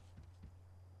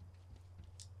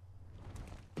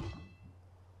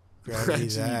 Gravity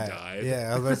Imagine that. you died.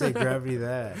 Yeah, I was about to say gravity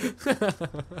that.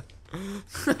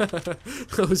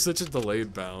 That was such a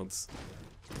delayed bounce.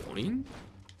 Boing?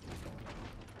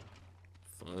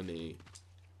 Funny.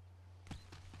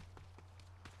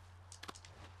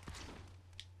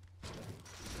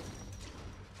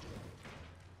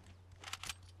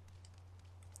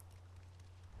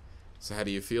 So how do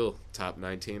you feel? Top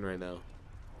 19 right now.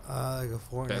 Like a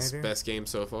Fortnite. Best game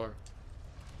so far.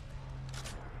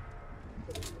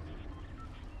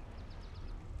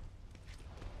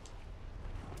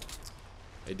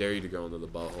 I dare you to go into the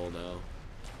butthole now.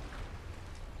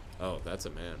 Oh, that's a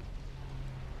man.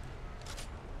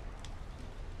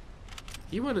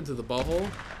 He went into the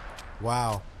butthole.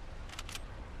 Wow.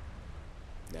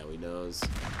 Now he knows.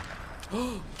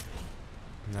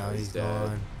 Now he's dead.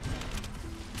 gone.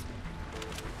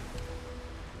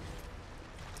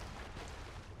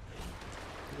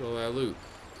 Look at all that loot.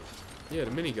 He had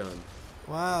a minigun.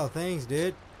 Wow, thanks,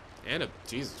 dude. And a...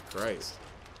 Jesus Christ.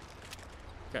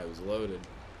 Guy was loaded.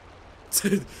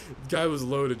 Guy was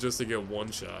loaded just to get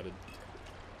one-shotted.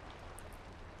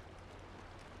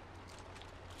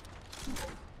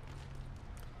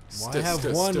 Why have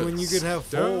one when you could have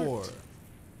 4?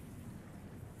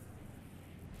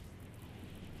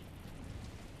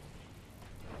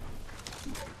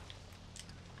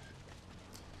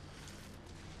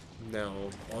 Now,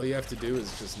 all you have to do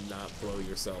is just not blow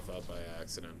yourself up by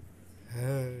accident.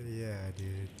 Yeah,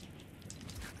 dude.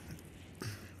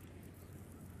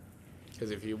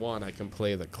 Because if you want, I can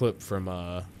play the clip from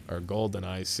our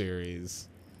GoldenEye series.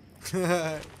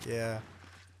 Yeah.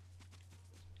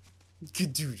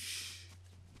 Kadoosh.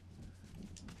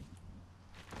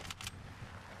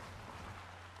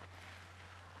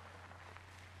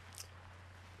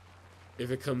 If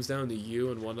it comes down to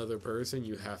you and one other person,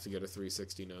 you have to get a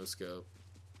 360 no scope.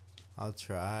 I'll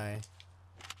try.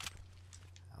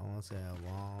 I won't say I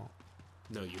won't.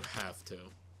 No, you have to.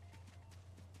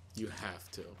 You have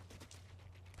to.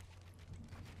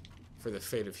 For the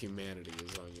fate of humanity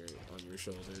is on your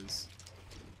shoulders.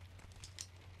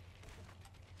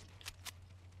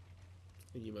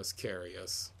 And you must carry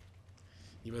us.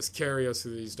 You must carry us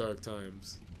through these dark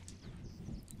times.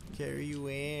 Carry you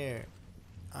where?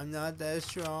 I'm not that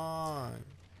strong.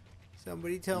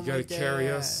 Somebody tell You my gotta dad. carry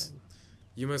us.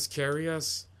 You must carry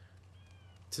us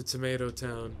to Tomato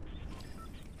Town.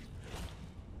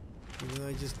 Even though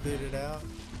I just cleared it out.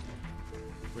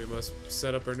 We must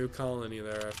set up our new colony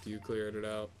there after you cleared it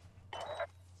out.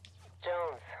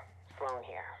 Jones, Sloan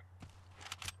here.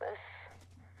 This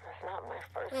not my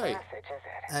first Hey. message, is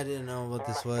it? I didn't know what You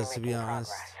this must be was, to be making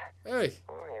honest. progress. Hey,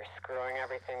 Oh, you're screwing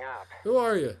everything up. who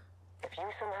are you? If you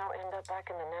somehow end up back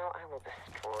in the know, I will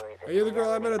destroy this. Are you the girl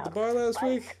I met at the bar last Spike.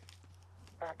 week?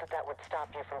 Not that that would stop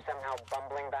you from somehow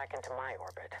bumbling back into my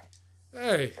orbit.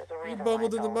 Hey, There's a you reason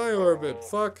bumbled why into it's my always orbit. me.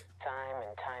 Fuck. Time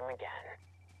and time again.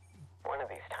 One of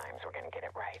these times we're gonna get it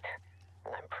right.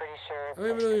 And I'm pretty sure I don't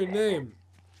even know your name.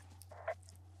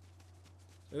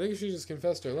 I think she just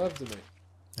confessed her love to me.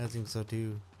 I think so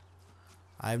too.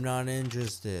 I'm not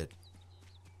interested.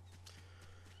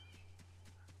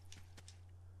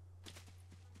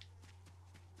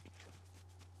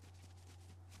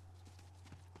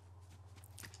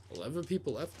 $11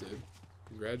 people left, dude.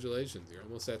 Congratulations, you're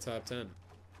almost at top 10.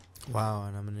 Wow,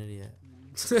 and I'm an idiot.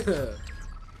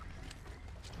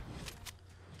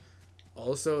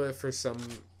 Also, if for some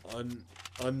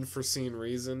unforeseen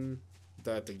reason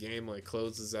that the game like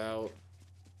closes out,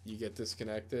 you get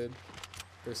disconnected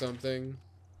or something,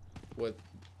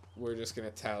 we're just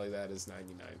gonna tally that as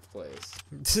 99th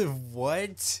place.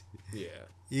 What? Yeah,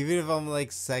 Even if I'm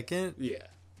like second? yeah,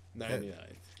 99th.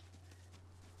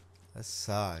 That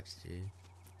sucks, dude.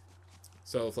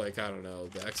 So if like I don't know,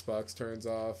 the Xbox turns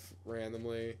off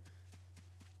randomly,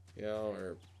 you know,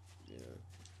 or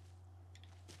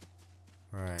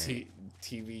Right.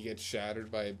 TV gets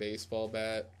shattered by a baseball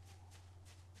bat.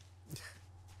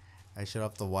 I shut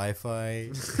off the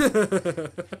Wi-Fi.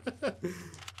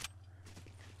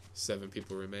 7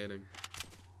 people remaining.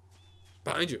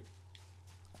 Behind you.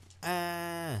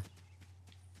 Ah.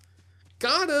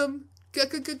 Got him.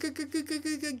 Got him.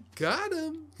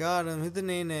 Got him. Hit the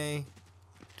nay-nay.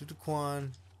 Do the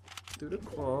Quan. Do the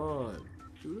Quan.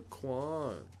 Do the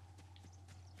Quan.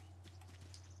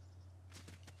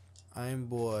 I'm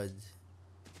bored.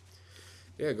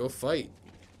 Yeah, go fight.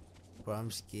 But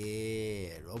I'm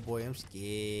scared. Oh boy, I'm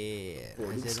scared. Bored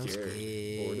I and said I'm scared.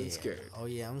 scared. Bored and scared. Oh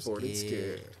yeah, I'm Bored and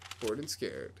scared. scared. Bored and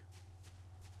scared.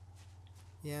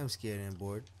 Yeah, I'm scared and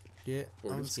bored. Yeah,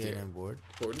 Bored I'm and scared scared. and bored.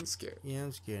 Bored and scared. Yeah,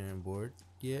 I'm scared and bored.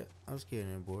 Yeah, I'm scared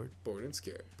and bored. Bored and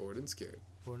scared. Bored and scared.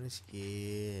 Bored and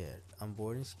scared. I'm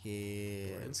bored and scared.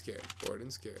 Bored and scared. Bored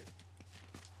and scared.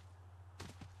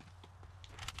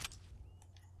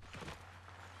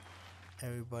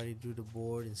 Everybody do the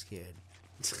bored and scared.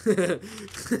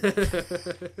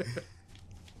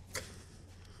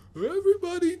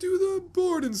 Everybody do the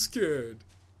bored and scared.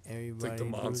 Everybody the do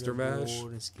Monster the Mash.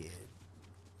 bored and scared.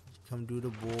 Come do the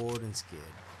bored and scared.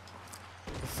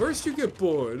 First you get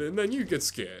bored and then you get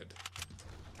scared.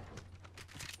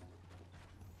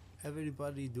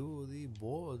 Everybody do the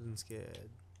bored and scared.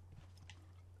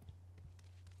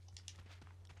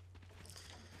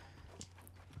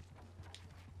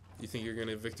 You think you're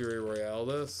gonna Victory Royale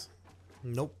this?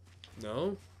 Nope.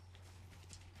 No?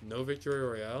 No Victory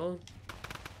Royale?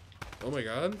 Oh my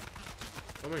god.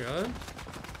 Oh my god.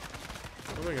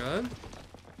 Oh my god.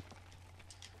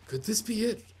 Could this be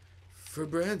it for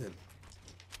Brandon?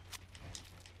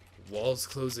 Walls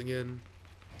closing in.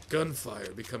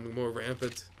 Gunfire becoming more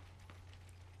rampant.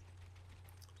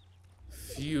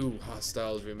 Few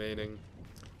hostiles remaining.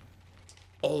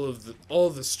 All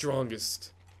the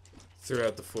strongest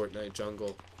throughout the Fortnite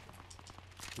jungle.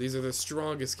 These are the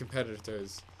strongest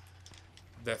competitors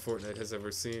that Fortnite has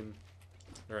ever seen.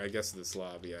 Or I guess this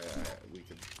lobby,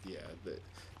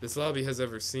 this lobby has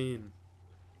ever seen.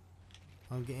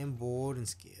 I'm getting bored and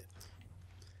scared.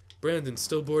 Brandon,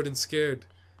 still bored and scared,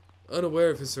 unaware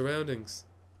of his surroundings.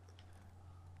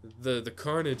 The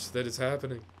carnage that is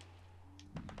happening.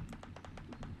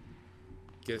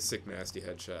 Get a sick, nasty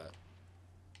headshot.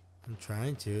 I'm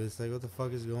trying to. It's like, what the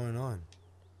fuck is going on?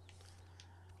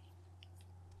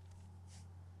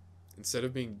 Instead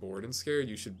of being bored and scared,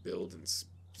 you should build and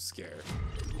scare.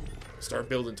 Start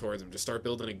building towards them. Just start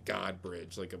building a god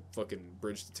bridge, like a fucking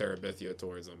bridge to Terabithia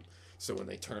towards them. So when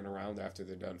they turn around after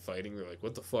they're done fighting, they're like,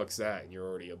 what the fuck's that? And you're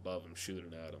already above them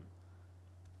shooting at them.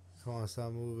 Come on,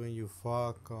 stop moving, you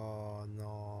fuck. Oh,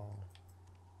 no.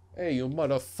 Hey, you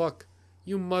motherfuck.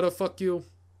 You motherfuck you.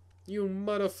 You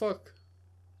motherfuck.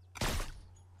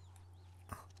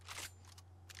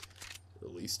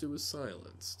 At least it was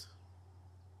silenced.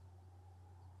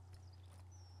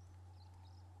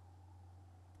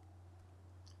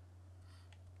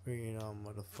 Bring it on,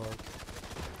 motherfucker.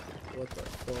 What the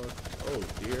fuck? Oh,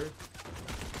 dear.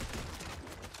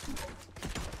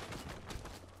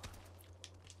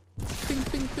 Ping,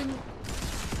 ping, ping.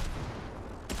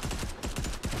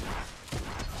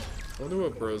 I wonder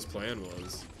what bro's plan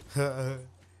was. Well,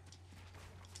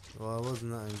 it was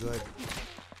nothing good.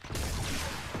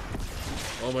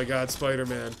 Oh my god,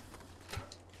 Spider-Man.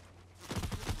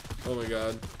 Oh my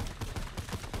god.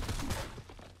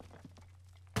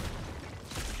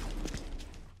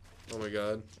 Oh my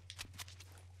god.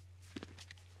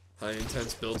 High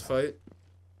intense build fight.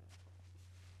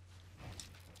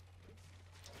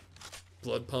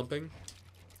 Blood pumping.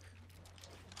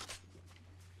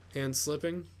 Hand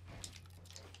slipping.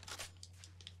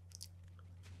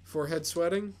 Forehead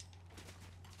sweating.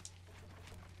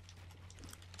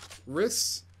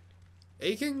 Wrists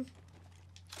aching.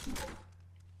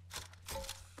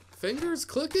 Fingers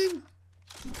clicking.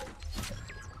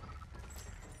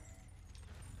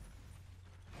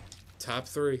 Top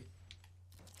 3.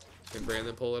 Can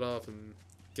Brandon pull it off and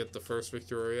get the first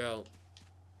victory royale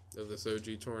of this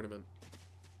OG tournament?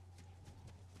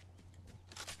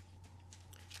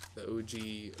 The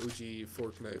OG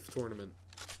fork knife tournament.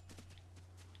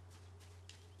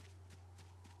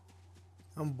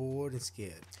 I'm bored and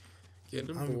scared.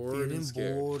 Getting I'm bored getting and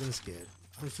scared. bored and scared.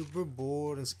 I'm super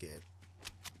bored and scared.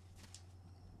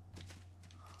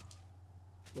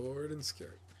 Bored and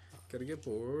scared. Gotta get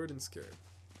bored and scared.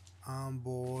 I'm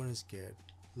bored and scared.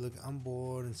 Look, I'm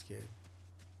bored and scared.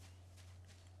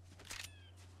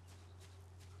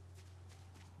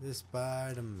 This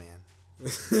Spider-Man.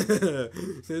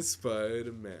 This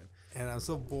Spider-Man. And I'm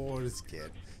so bored and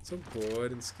scared. So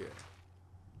bored and scared.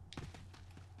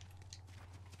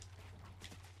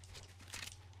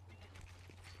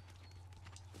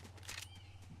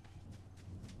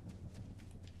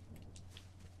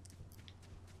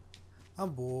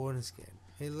 I'm bored and scared.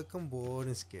 Hey, look, I'm bored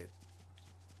and scared.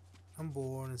 I'm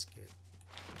bored and scared.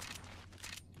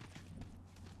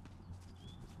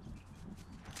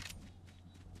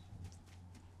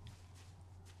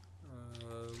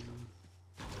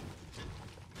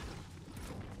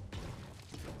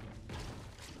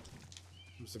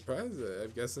 I'm surprised that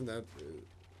I'm guessing that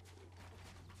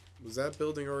was that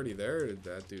building already there, or did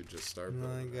that dude just start No,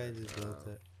 building? that guy it? just built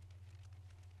it.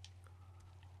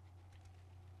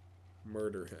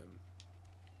 Murder him.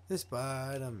 The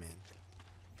Spider-Man.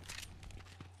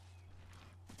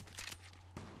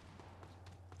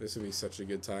 This would be such a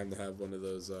good time to have one of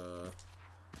those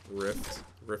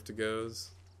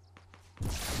rift-to-goes.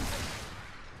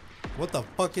 What the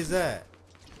fuck is that?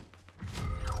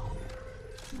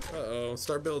 Uh-oh,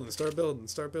 start building, start building,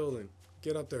 start building.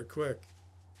 Get up there quick.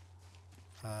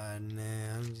 Nah,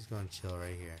 I'm just gonna chill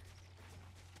right here.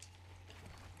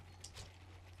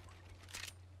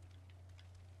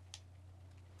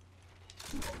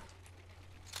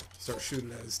 Start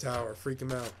shooting at his tower, freak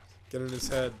him out, get in his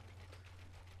head.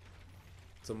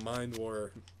 It's a mind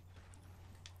war.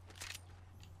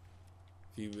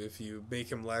 If you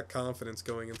make him lack confidence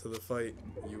going into the fight,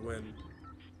 you win.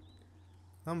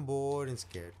 I'm bored and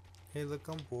scared. Hey, look,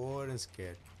 I'm bored and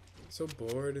scared. So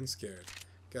bored and scared.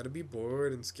 Gotta be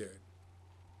bored and scared.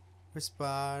 We're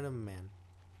Spider-Man.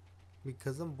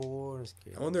 Because I'm bored and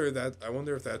scared. I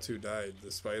wonder if that's who died.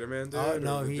 The Spider-Man dude? Oh, or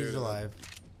no, the he's dude alive.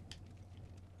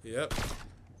 Yep.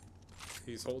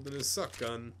 He's holding his suck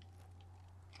gun.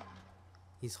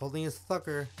 He's holding his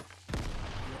sucker.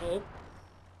 Oh.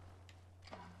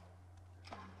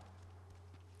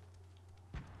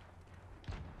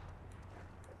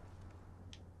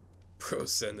 Bro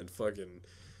sending fucking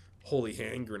holy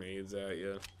hand grenades at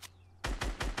you.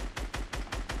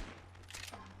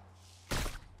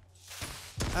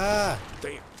 Ah!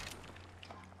 Damn.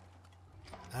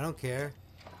 I don't care.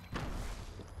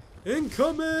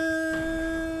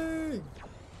 Incoming!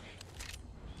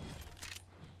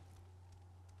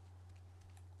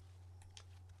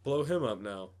 Blow him up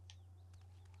now.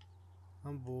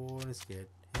 I'm bored and scared.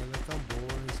 Hey, look, I'm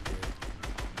bored and scared.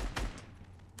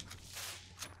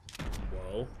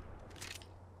 Whoa.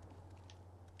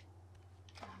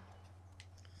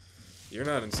 You're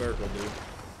not in circle, dude.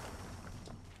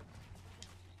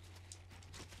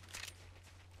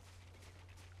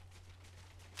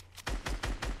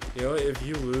 You know, if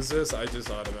you lose this, I just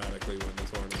automatically win the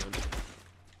tournament.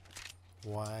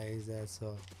 Why is that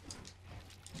so?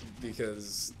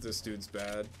 Because this dude's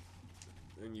bad,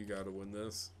 and you gotta win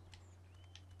this.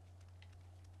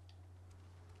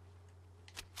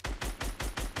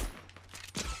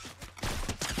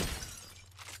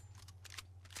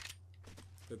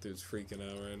 That dude's freaking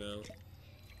out right now.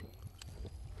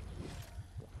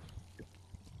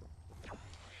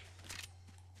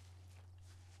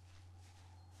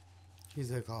 He's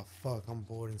like, oh fuck, I'm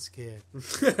bored and scared.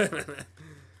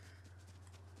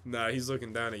 Nah, he's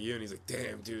looking down at you and he's like,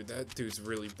 damn, dude, that dude's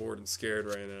really bored and scared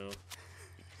right now.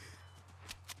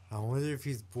 I wonder if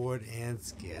he's bored and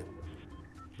scared.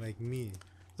 Like me.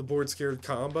 The bored scared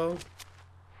combo?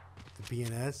 The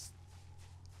BNS?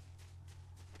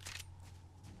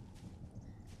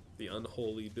 The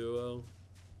unholy duo?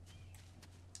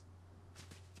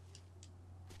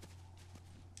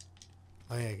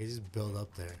 Oh yeah, I can just build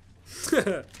up there.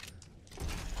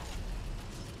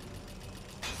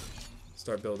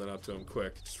 Start building up to him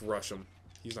quick. Just rush him.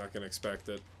 He's not going to expect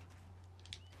it.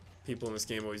 People in this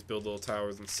game always build little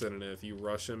towers and sit in it. If you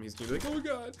rush him, he's going to be like, oh my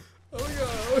god, oh my god,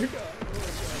 oh my god, oh my god,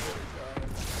 oh my god.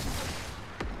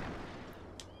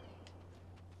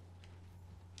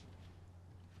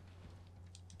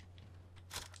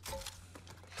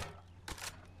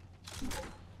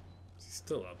 Is he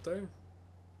still up there?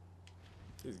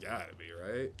 He's got to be,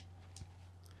 right?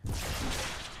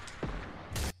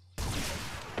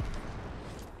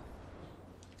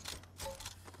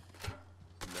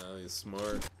 No, he's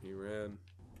smart. He ran.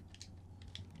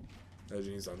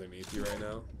 Imagine he's underneath you right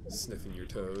now, sniffing your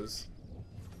toes.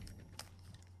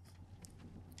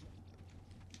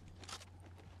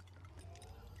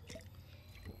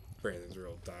 Brandon's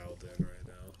real dialed in right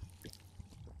now.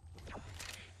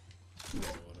 He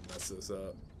doesn't want to mess this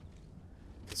up.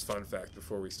 Because fun fact,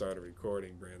 before we started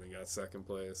recording, Brandon got second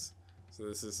place. So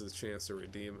this is his chance to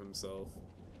redeem himself.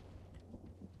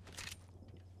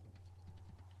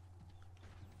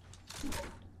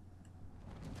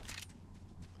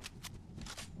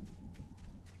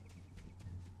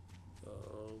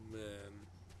 Oh man.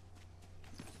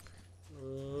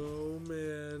 Oh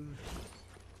man.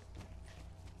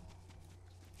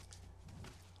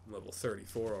 I'm level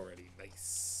 34 already.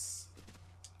 Nice.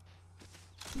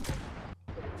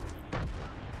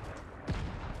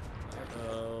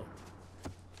 Uh-oh.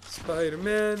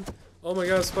 Spider-Man. Oh my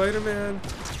god, Spider-Man.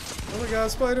 Oh my god,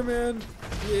 Spider-Man.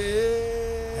 Yeah.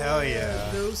 Hell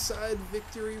yeah. Noside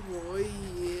victory royale.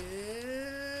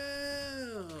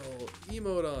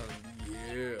 Emote on.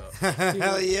 Yeah.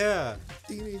 Hell yeah.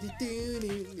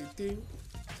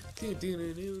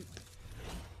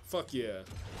 Fuck yeah.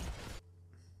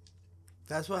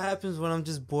 That's what happens when I'm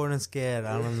just bored and scared.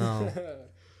 I don't know.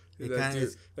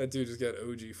 That dude just got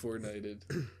OG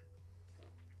Fortnited.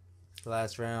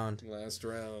 Last round. Last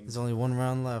round. There's only one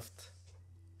round left.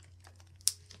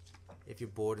 If you're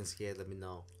bored and scared, let me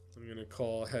know. I'm gonna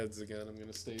call heads again. I'm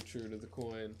gonna stay true to the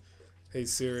coin. Hey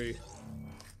Siri,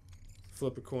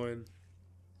 flip a coin.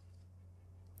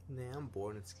 Nah, I'm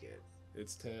bored and scared.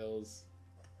 It's tails.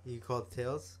 You call it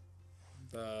tails?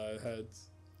 Heads.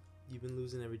 You've been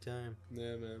losing every time.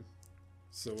 Yeah, man.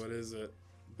 So what is it?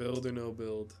 Build or no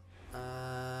build?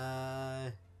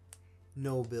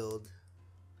 No build.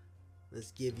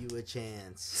 Let's give you a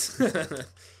chance.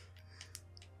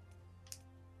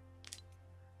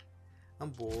 I'm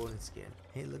bored and scared.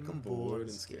 Hey, look, I'm bored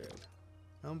and scared.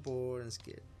 I'm bored and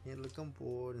scared. Hey, look, I'm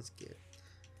bored and scared.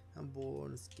 I'm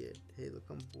bored and scared. Hey, look,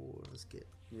 I'm bored and scared.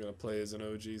 I'm gonna play as an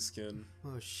OG skin.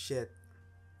 Oh, shit.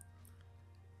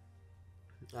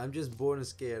 I'm just bored and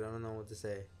scared. I don't know what to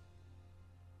say.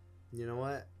 You know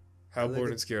what? How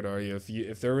bored and scared are you?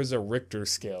 If there was a Richter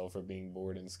scale for being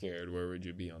bored and scared, where would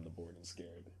you be on the bored and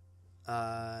scared?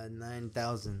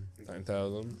 9,000.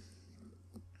 9,000?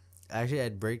 Actually,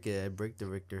 I'd break it. I'd break the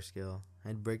Richter scale.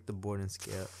 I'd break the board and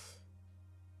scale.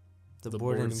 The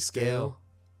board and scale.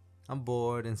 I'm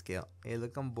bored and scale. Hey,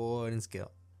 look, I'm bored and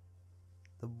scale.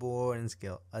 The board and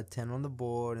scale. A 10 on the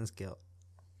board and scale.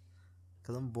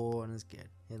 Because I'm bored and scared.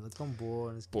 Hey, look, I'm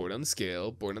bored and scared. Bored on the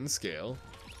scale. Bored on the scale.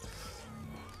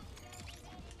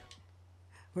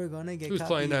 We're gonna get Who's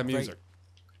playing that music?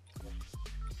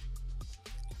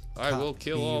 I will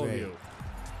kill all of you.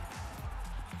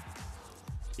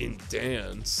 In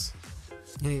dance.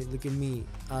 Hey, look at me.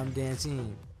 I'm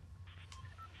dancing.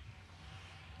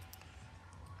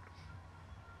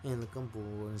 And look, I'm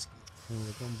bored. And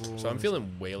look, I'm bored. So I'm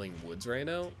feeling Wailing Woods right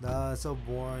now. Nah, it's so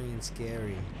boring and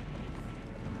scary.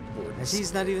 Bored. And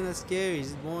she's not even that scary.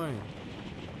 She's boring.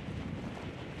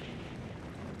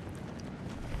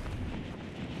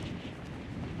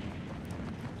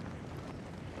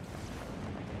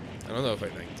 I don't know if I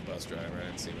thanked the bus driver. I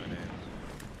didn't see my name.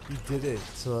 You did it,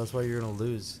 so that's why you're gonna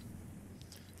lose.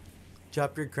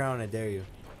 Drop your crown, I dare you.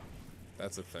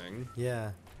 That's a thing?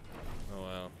 Yeah, Oh,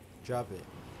 wow. drop it.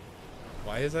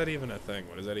 Why is that even a thing?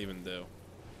 What does that even do?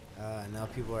 Now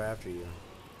people are after you.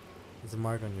 It's a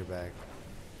mark on your back.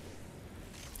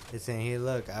 It's saying, hey,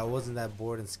 look, I wasn't that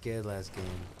bored and scared last game.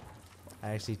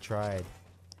 I actually tried.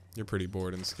 You're pretty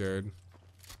bored and scared.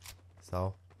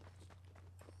 So?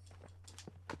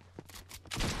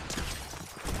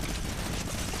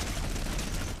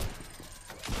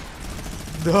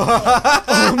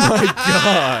 Oh my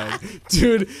god.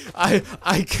 Dude,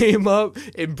 I came up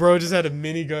and bro just had a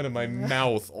minigun in my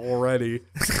mouth already.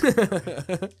 I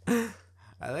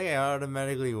think I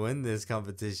automatically win this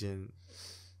competition.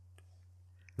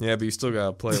 Yeah, but you still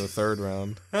gotta play the third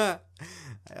round.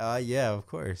 Yeah, of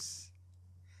course.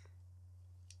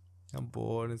 I'm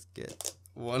bored and scared.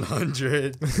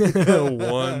 100.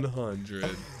 100.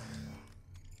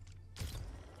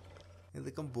 Hey,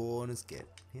 look, I'm bored and scared.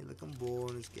 Hey, look, I'm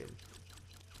bored and scared.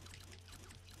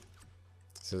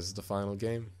 So this is the final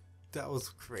game? That was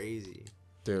crazy.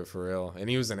 Dude, for real. And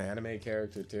he was an anime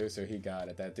character too, so he got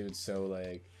it. That dude's so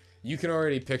like... You can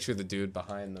already picture the dude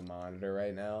behind the monitor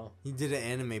right now. He did an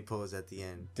anime pose at the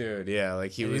end. Dude, yeah,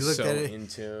 like he And he was looked so at it- in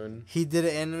tune. He did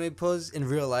an anime pose in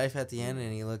real life at the end,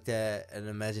 and he looked at an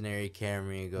imaginary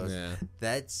camera and he goes, Yeah.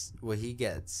 that's what he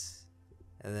gets.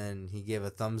 And then he gave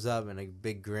a thumbs up and a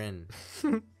big grin.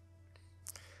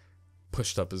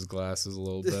 Pushed up his glasses a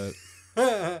little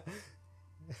bit.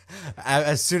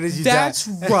 As soon as you That's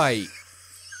died, right.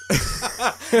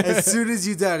 as soon as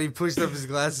you died, he pushed up his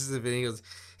glasses a bit and he goes,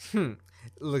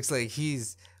 looks like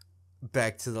he's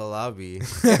back to the lobby.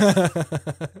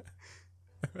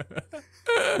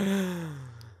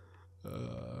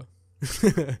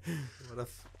 What a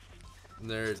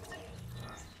nerd.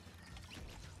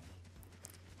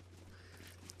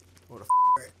 What a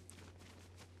ferret.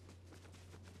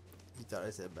 You thought I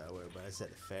said a bad word, but I said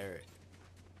ferret.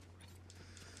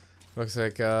 Looks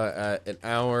like at an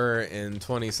hour and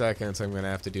 20 seconds, I'm going to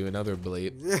have to do another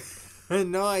bleep.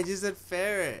 No, I just said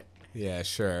ferret. Yeah,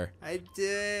 sure. I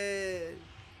did.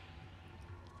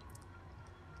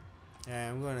 Alright,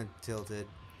 I'm going to tilt it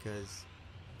because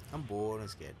I'm bored and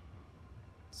scared.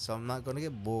 So I'm not going to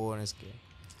get bored and scared.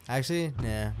 Actually,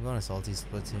 nah, I'm going to Salty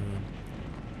Splatoon.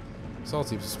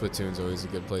 Salty Splatoon's always a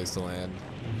good place to land.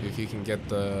 If you can get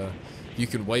the... You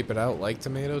can wipe it out like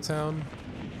Tomato Town,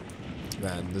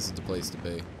 then this is the place to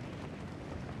be.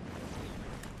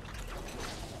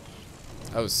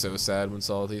 I was so sad when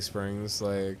Salty Springs,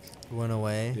 like... Went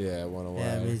away? Yeah, went away.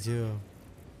 Yeah, me too.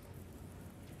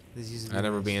 This used to be I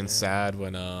remember my being shit. sad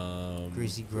when,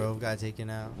 Greasy Grove got taken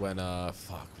out. When,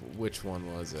 fuck, which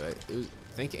one was it? I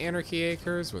think Anarchy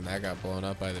Acres, when that got blown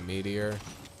up by the meteor.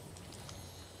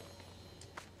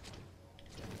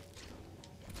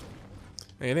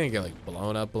 It didn't get, like,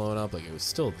 blown up. Like, it was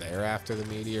still there after the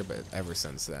meteor, but ever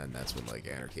since then, that's when, like,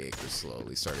 Anarchy Acres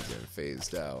slowly started getting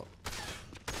phased out.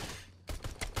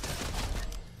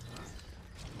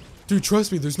 Dude,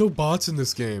 trust me, there's no bots in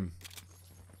this game.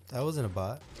 That wasn't a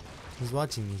bot. He's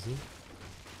watching me, see?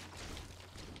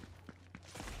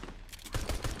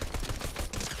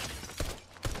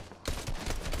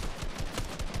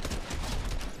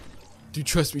 Dude,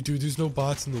 trust me, dude, there's no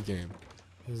bots in the game.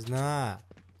 He's not.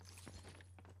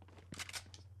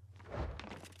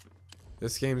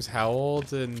 This game's how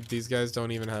old, and these guys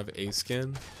don't even have a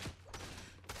skin?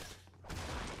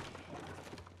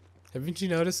 Haven't you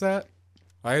noticed that?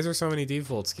 Why is there so many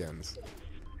default skins?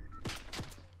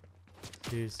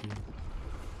 Seriously.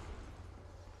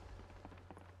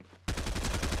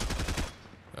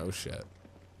 Oh shit.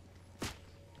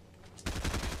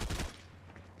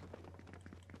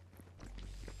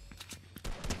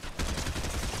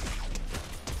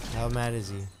 How mad is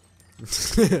he?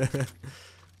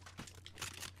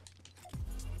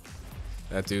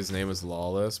 That dude's name was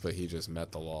Lawless, but he just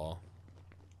met the law.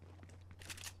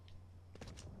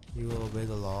 You will obey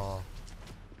the law.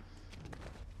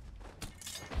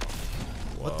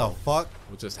 Whoa. What the fuck?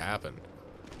 What just happened?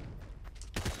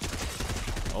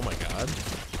 Oh my god.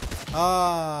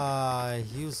 Ah,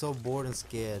 he was so bored and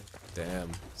scared. Damn.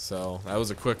 So, that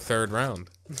was a quick third round.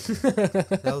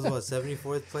 That was what,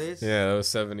 74th place? Yeah, that was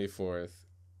 74th.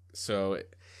 So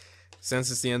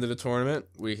since it's the end of the tournament,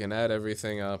 we can add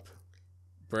everything up.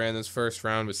 Brandon's first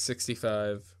round was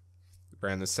 65.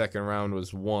 Brandon's second round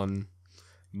was 1.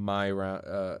 My round,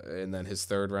 and then his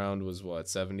third round was what,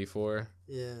 74?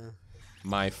 Yeah.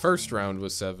 My first round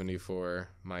was 74.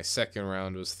 My second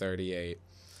round was 38.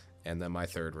 And then my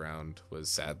third round was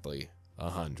sadly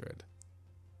 100.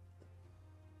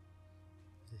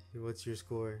 What's your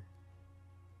score?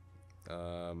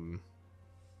 I'm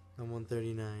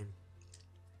 139.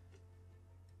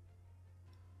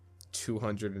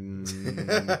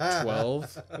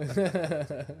 212.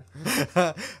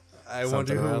 I Something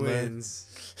wonder who around there. wins.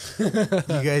 You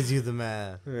guys do the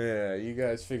math. Yeah, you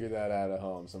guys figure that out at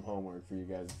home. Some homework for you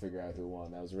guys to figure out who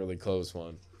won. That was a really close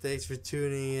one. Thanks for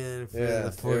tuning in for Yeah, the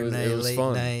it Fortnite was late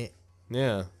fun. night.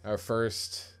 Yeah, our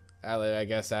first, I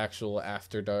guess, actual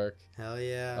After Dark. Hell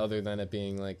yeah. Other than it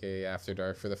being like a After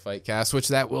Dark for the Fight Cast, which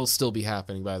that will still be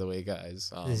happening, by the way,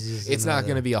 guys. This is It's not another-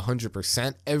 going to be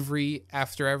 100%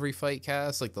 after every Fight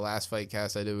Cast. Like the last Fight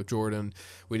Cast I did with Jordan,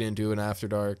 we didn't do an After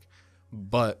Dark.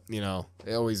 But, you know,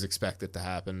 I always expect it to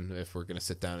happen if we're going to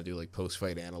sit down and do like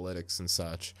post-fight analytics and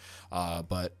such.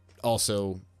 But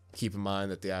also keep in mind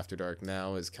that the After Dark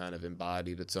now has kind of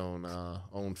embodied its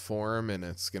own form, and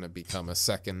it's going to become a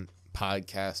second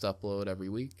podcast upload every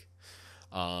week.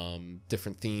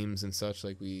 Different themes and such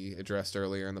like we addressed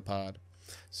earlier in the pod.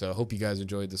 So I hope you guys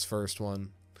enjoyed this first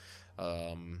one.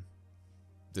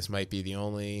 This might be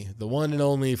the one and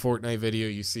only Fortnite video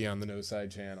you see on the Noside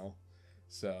channel.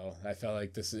 So I felt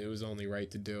like it was only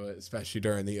right to do it, especially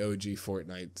during the OG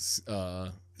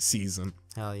Fortnite season.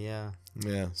 Hell yeah.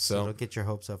 Yeah. So don't get your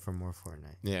hopes up for more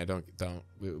Fortnite. Yeah, don't.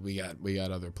 We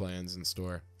got other plans in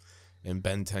store, and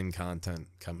Ben 10 content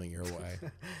coming your way.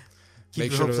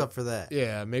 Keep your hopes up for that.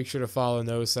 Yeah, make sure to follow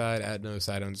Noside at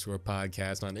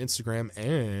 @Noside_podcast on Instagram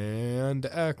and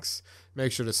X.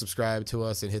 Make sure to subscribe to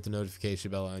us and hit the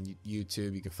notification bell on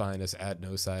YouTube. You can find us at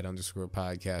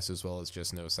 @Noside_podcast as well as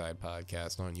just Noside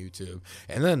Podcast on YouTube.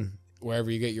 And then wherever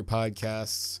you get your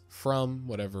podcasts from,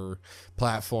 whatever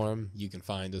platform, you can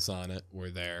find us on it.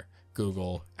 We're there.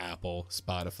 Google, Apple,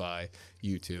 Spotify,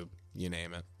 YouTube, you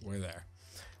name it. We're there.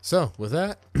 So with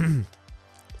that, the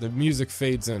music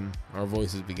fades in. Our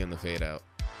voices begin to fade out.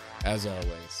 As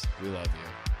always, we love you.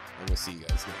 And we'll see you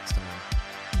guys next time.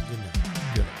 Good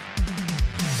night. Good night.